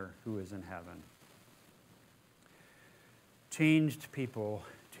Father who is in heaven." Changed people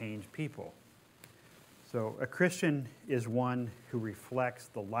change people. So a Christian is one who reflects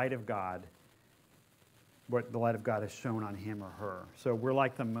the light of God, what the light of God has shown on him or her. So we're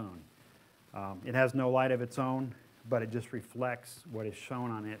like the moon. It has no light of its own, but it just reflects what is shown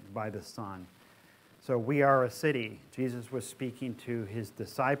on it by the sun. So we are a city. Jesus was speaking to his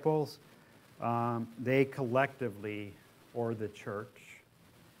disciples. They collectively, or the church,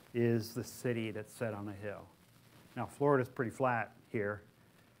 is the city that's set on a hill. Now, Florida's pretty flat here,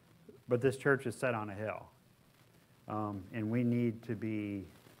 but this church is set on a hill. And we need to be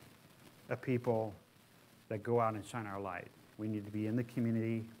a people that go out and shine our light. We need to be in the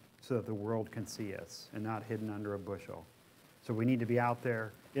community so that the world can see us and not hidden under a bushel. So we need to be out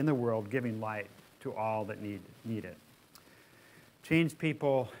there in the world giving light to all that need it. Change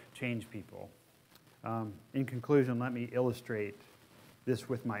people, change people. In conclusion, let me illustrate this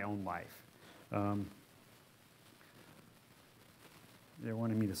with my own life. They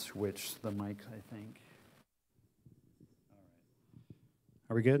wanted me to switch the mics, I think. All right.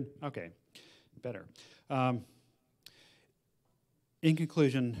 Are we good? Okay, better. In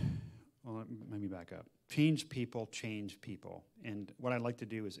conclusion, well, let me back up. Change people, change people. And what I'd like to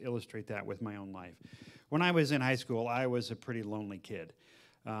do is illustrate that with my own life. When I was in high school, I was a pretty lonely kid.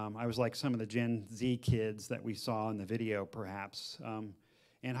 I was like some of the Gen Z kids that we saw in the video, perhaps.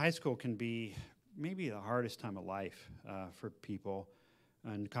 And high school can be maybe the hardest time of life for people,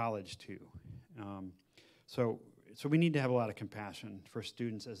 and college too. So we need to have a lot of compassion for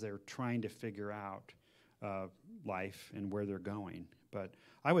students as they're trying to figure out life and where they're going. But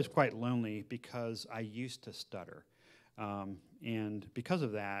I was quite lonely because I used to stutter. And because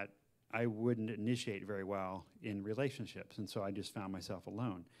of that, I wouldn't initiate very well in relationships, and so I just found myself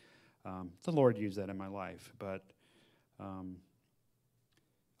alone. The Lord used that in my life, but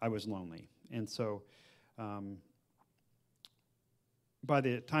I was lonely. And so by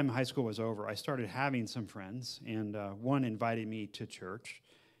the time high school was over, I started having some friends, and one invited me to church.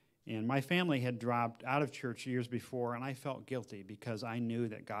 And my family had dropped out of church years before, and I felt guilty because I knew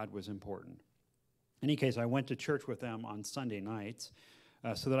that God was important. In any case, I went to church with them on Sunday nights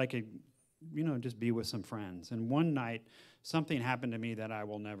so that I could, just be with some friends. And one night, something happened to me that I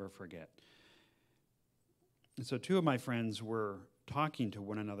will never forget. And so two of my friends were talking to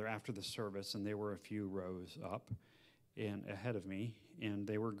one another after the service, and they were a few rows up and ahead of me, and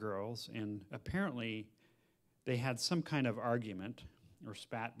they were girls, and apparently they had some kind of argument or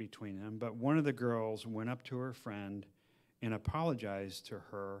spat between them, but one of the girls went up to her friend and apologized to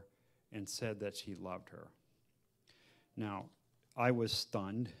her and said that she loved her. Now, I was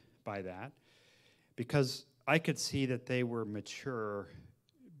stunned by that because I could see that they were mature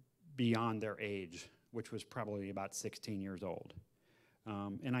beyond their age, which was probably about 16 years old.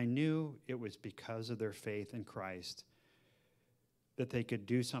 And I knew it was because of their faith in Christ that they could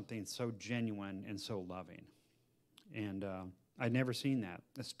do something so genuine and so loving. And I'd never seen that,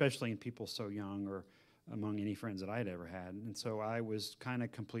 especially in people so young or among any friends that I'd ever had. And so I was kind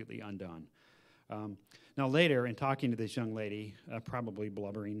of completely undone. Now later, in talking to this young lady, probably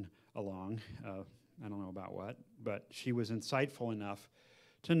blubbering along, I don't know about what, but she was insightful enough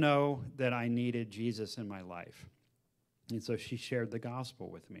to know that I needed Jesus in my life. And so she shared the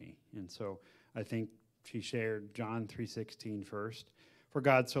gospel with me. And so I think she shared John 3:16 first. For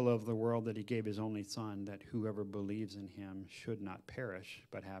God so loved the world that he gave his only son, that whoever believes in him should not perish,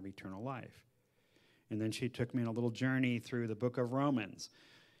 but have eternal life. And then she took me on a little journey through the book of Romans,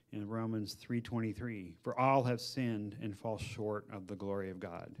 in Romans 3:23. For all have sinned and fall short of the glory of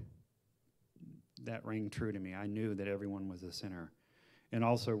God. That rang true to me. I knew that everyone was a sinner. And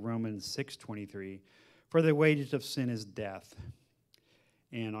also Romans 6:23. For the wages of sin is death.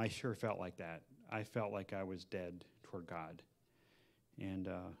 And I sure felt like that. I felt like I was dead toward God. And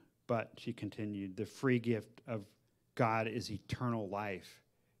But, she continued, the free gift of God is eternal life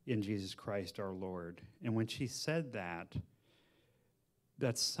in Jesus Christ our Lord. And when she said that,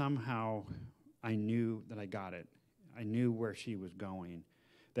 that somehow I knew that I got it. I knew where she was going,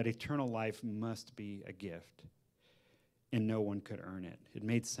 that eternal life must be a gift, and no one could earn it. It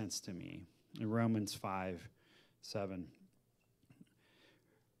made sense to me. In Romans 5:7,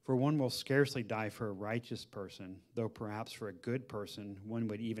 for one will scarcely die for a righteous person, though perhaps for a good person one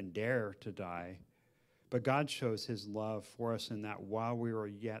would even dare to die. But God shows his love for us in that while we were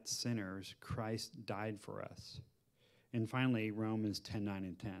yet sinners, Christ died for us. And finally, Romans 10:9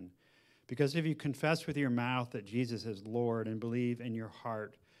 and 10. Because if you confess with your mouth that Jesus is Lord and believe in your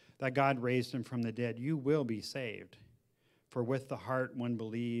heart that God raised him from the dead, you will be saved. For with the heart one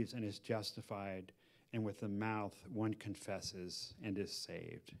believes and is justified, and with the mouth one confesses and is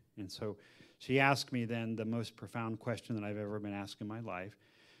saved. And so she asked me then the most profound question that I've ever been asked in my life.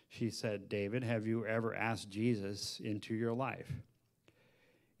 She said, David, have you ever asked Jesus into your life?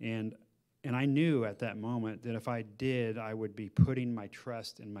 And I knew at that moment that if I did, I would be putting my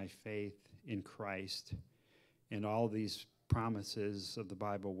trust and my faith in Christ, and all these promises of the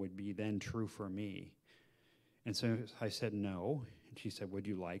Bible would be then true for me. And so I said no, and she said, would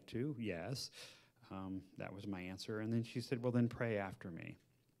you like to? Yes. That was my answer. And then she said, well, then pray after me.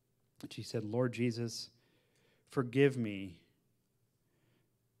 And she said, Lord Jesus, forgive me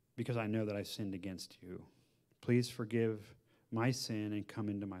because I know that I've sinned against you. Please forgive my sin and come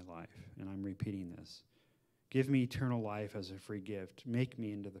into my life. And I'm repeating this. Give me eternal life as a free gift. Make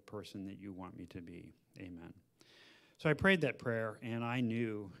me into the person that you want me to be. Amen. So I prayed that prayer, and I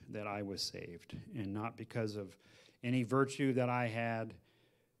knew that I was saved, and not because of any virtue that I had,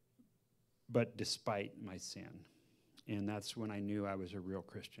 but despite my sin. And that's when I knew I was a real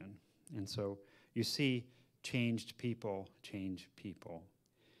Christian. And so you see, changed people change people.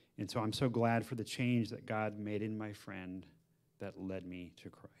 And so I'm so glad for the change that God made in my friend that led me to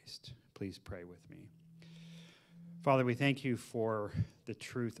Christ. Please pray with me. Father, we thank you for the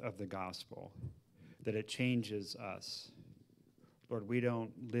truth of the gospel, that it changes us. Lord, we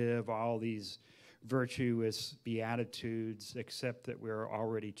don't live all these virtuous beatitudes except that we're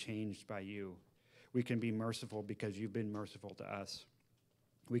already changed by you. We can be merciful because you've been merciful to us.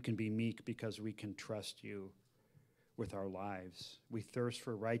 We can be meek because we can trust you with our lives. We thirst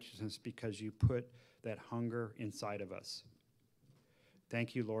for righteousness because you put that hunger inside of us.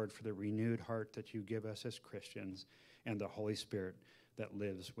 Thank you, Lord, for the renewed heart that you give us as Christians and the Holy Spirit that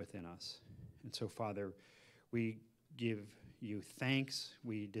lives within us. And so, Father, we give you thanks.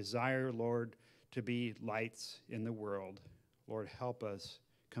 We desire, Lord, to be lights in the world. Lord, help us,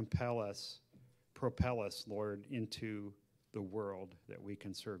 compel us, propel us, Lord, into the world that we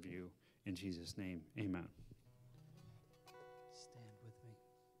can serve you. In Jesus' name, amen. Stand with me.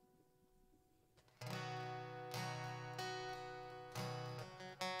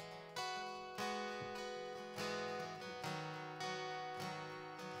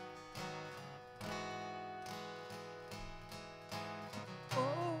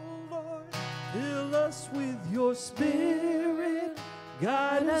 Fill us with your Spirit,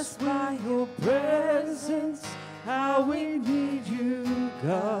 guide us by your presence, how we need you,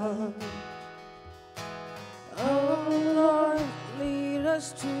 God. Oh Lord, lead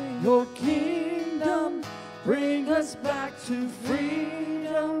us to your kingdom, bring us back to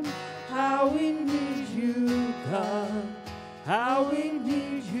freedom, how we need you, God, how we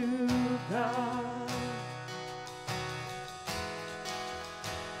need you, God.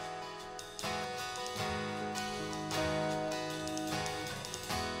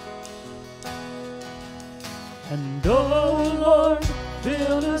 And oh Lord,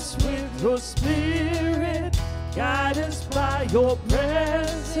 fill us with your Spirit, guide us by your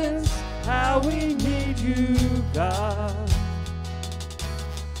presence, how we need you, God.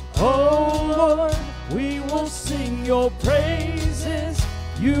 Oh Lord, we will sing your praises,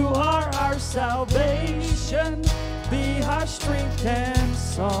 you are our salvation, be our strength and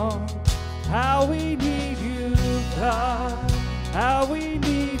song, how we need you, God, how we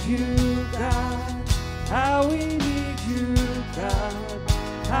need you, God. How we need you, God.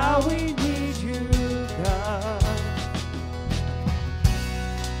 How we need you, God.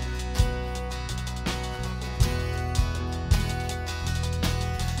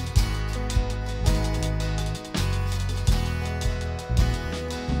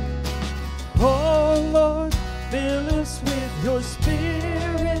 Oh Lord, fill us with your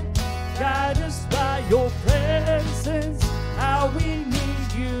Spirit, guide us by your presence. How we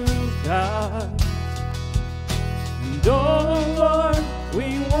need you, God. Oh Lord,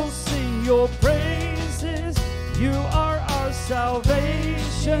 we will sing your praises. You are our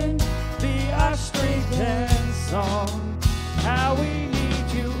salvation, be our strength and song. How we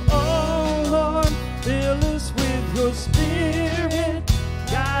need you, oh Lord, fill us with your spirit,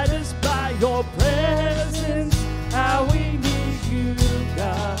 guide us by your presence. How we need you,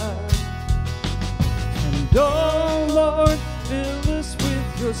 God. And oh Lord, fill us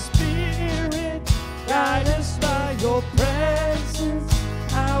with your spirit, guide us by your presence.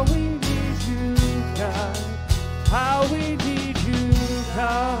 How we need you, God. How we need you,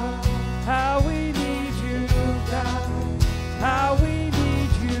 God. How we need you, God. How we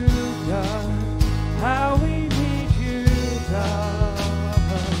need you, God. How we need you, God.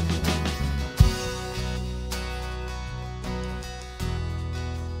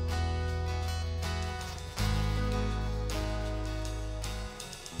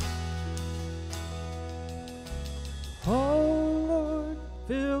 Oh Lord,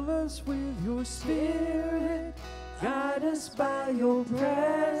 fill us with your spirit, guide us by your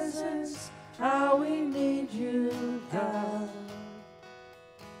presence. How we need you, God.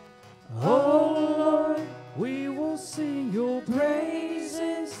 Oh Lord, we will sing your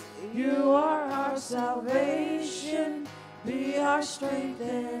praises. You are our salvation, be our strength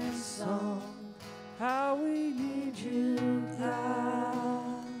and song. How we need you,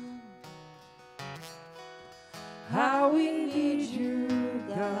 God. How we need you,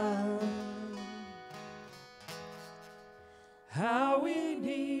 God. How we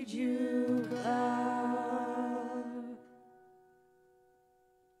need you, God.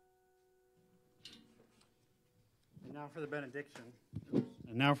 And now for the benediction.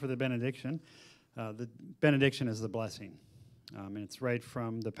 And now for the benediction. The benediction is the blessing. And it's right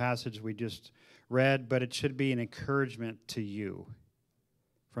from the passage we just read, but it should be an encouragement to you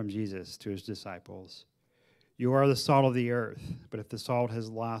from Jesus to his disciples. You are the salt of the earth, but if the salt has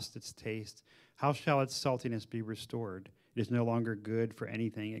lost its taste, how shall its saltiness be restored? It is no longer good for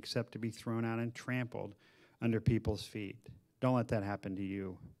anything except to be thrown out and trampled under people's feet. Don't let that happen to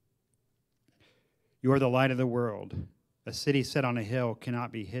you. You are the light of the world. A city set on a hill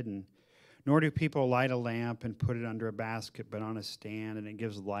cannot be hidden, nor do people light a lamp and put it under a basket, but on a stand, and it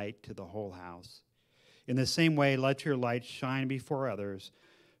gives light to the whole house. In the same way, let your light shine before others,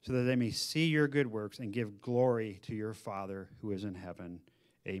 so that they may see your good works and give glory to your Father who is in heaven.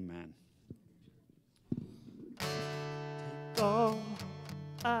 Amen. All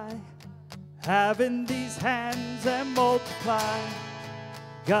I have in these hands and multiply,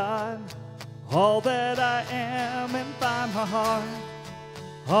 God, all that I am, and find my heart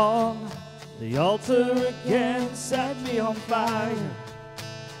on the altar again. Set me on fire,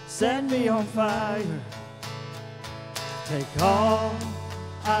 set me on fire. Take all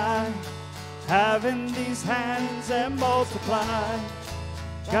I have in these hands and multiply,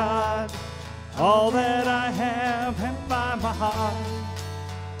 God, all that I have, and find my heart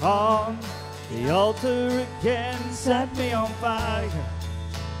on the altar again. Set me on fire,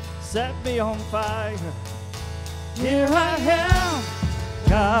 set me on fire. Here I am,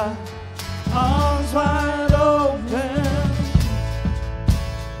 God, arms wide open,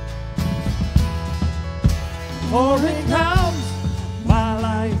 pouring out my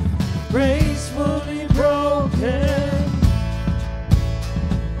life, gracefully broken.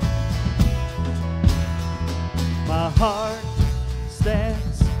 My heart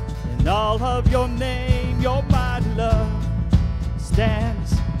stands in all of your name. Your mighty love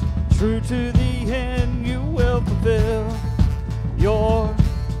stands true to the end. You will fulfill your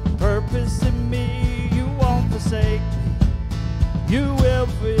purpose in me. You won't forsake me, you will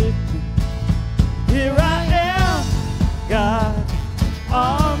with me. Here I am, God,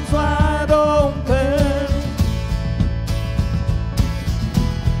 arms wide open,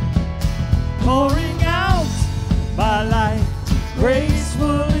 pouring out my life,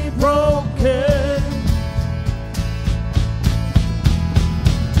 gracefully broken.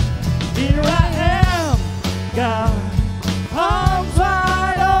 Here I am, God, arms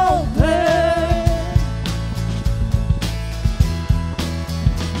wide open,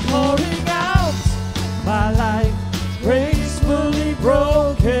 pouring out my life, gracefully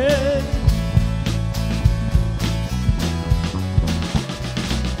broken.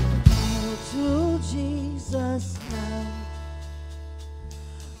 All to Jesus now,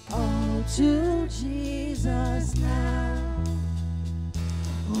 all to Jesus now,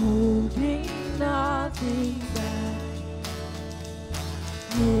 holding nothing back,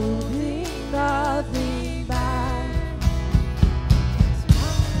 holding nothing back.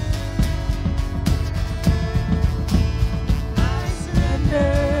 I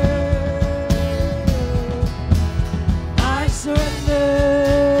surrender. I surrender.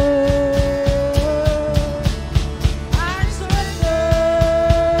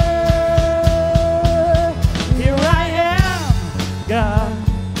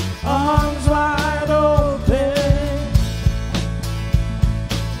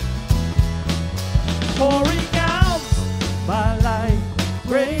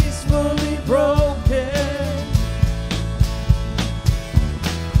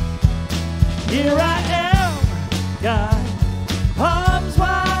 Here I am, God, arms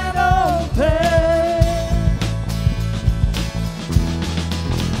wide open,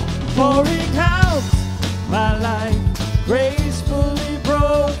 pouring out my life, gracefully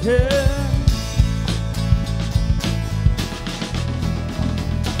broken.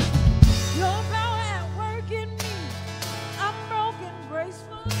 Your power at work in me. I'm broken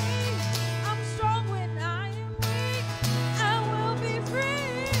gracefully. I'm strong when I am weak. I will be free.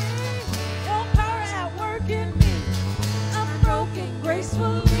 Your power at work in me. I'm broken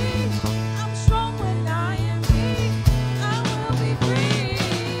gracefully. I'm strong when I am weak. I will be free.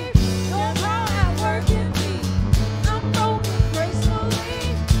 Your power at work in me. I'm broken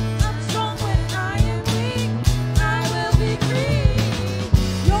gracefully. I'm strong when I am weak. I will be free.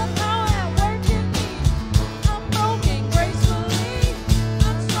 Your power at work in me. I'm broken gracefully.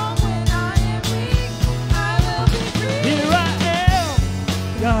 I'm strong when I am weak. I will be free. Here I am,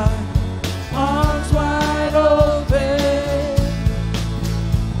 God, arms wide open,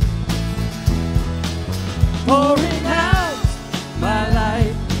 pouring out my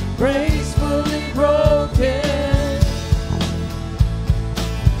life, gracefully broken.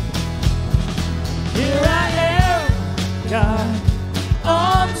 Here I am, God,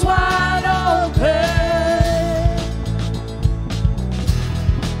 arms wide open,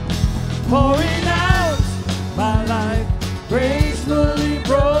 pouring out my life, gracefully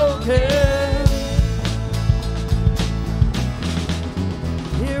broken.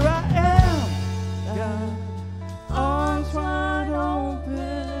 Here I am, God, arms wide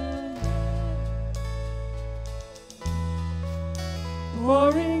open,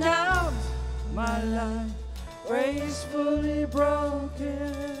 pouring out my life, gracefully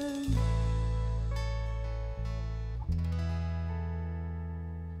broken.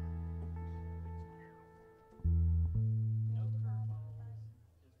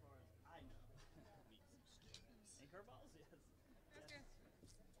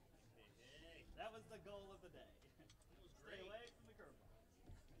 That was the goal of the day. Stay away from the curveball.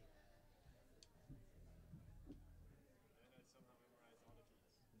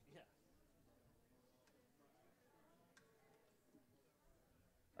 Yeah.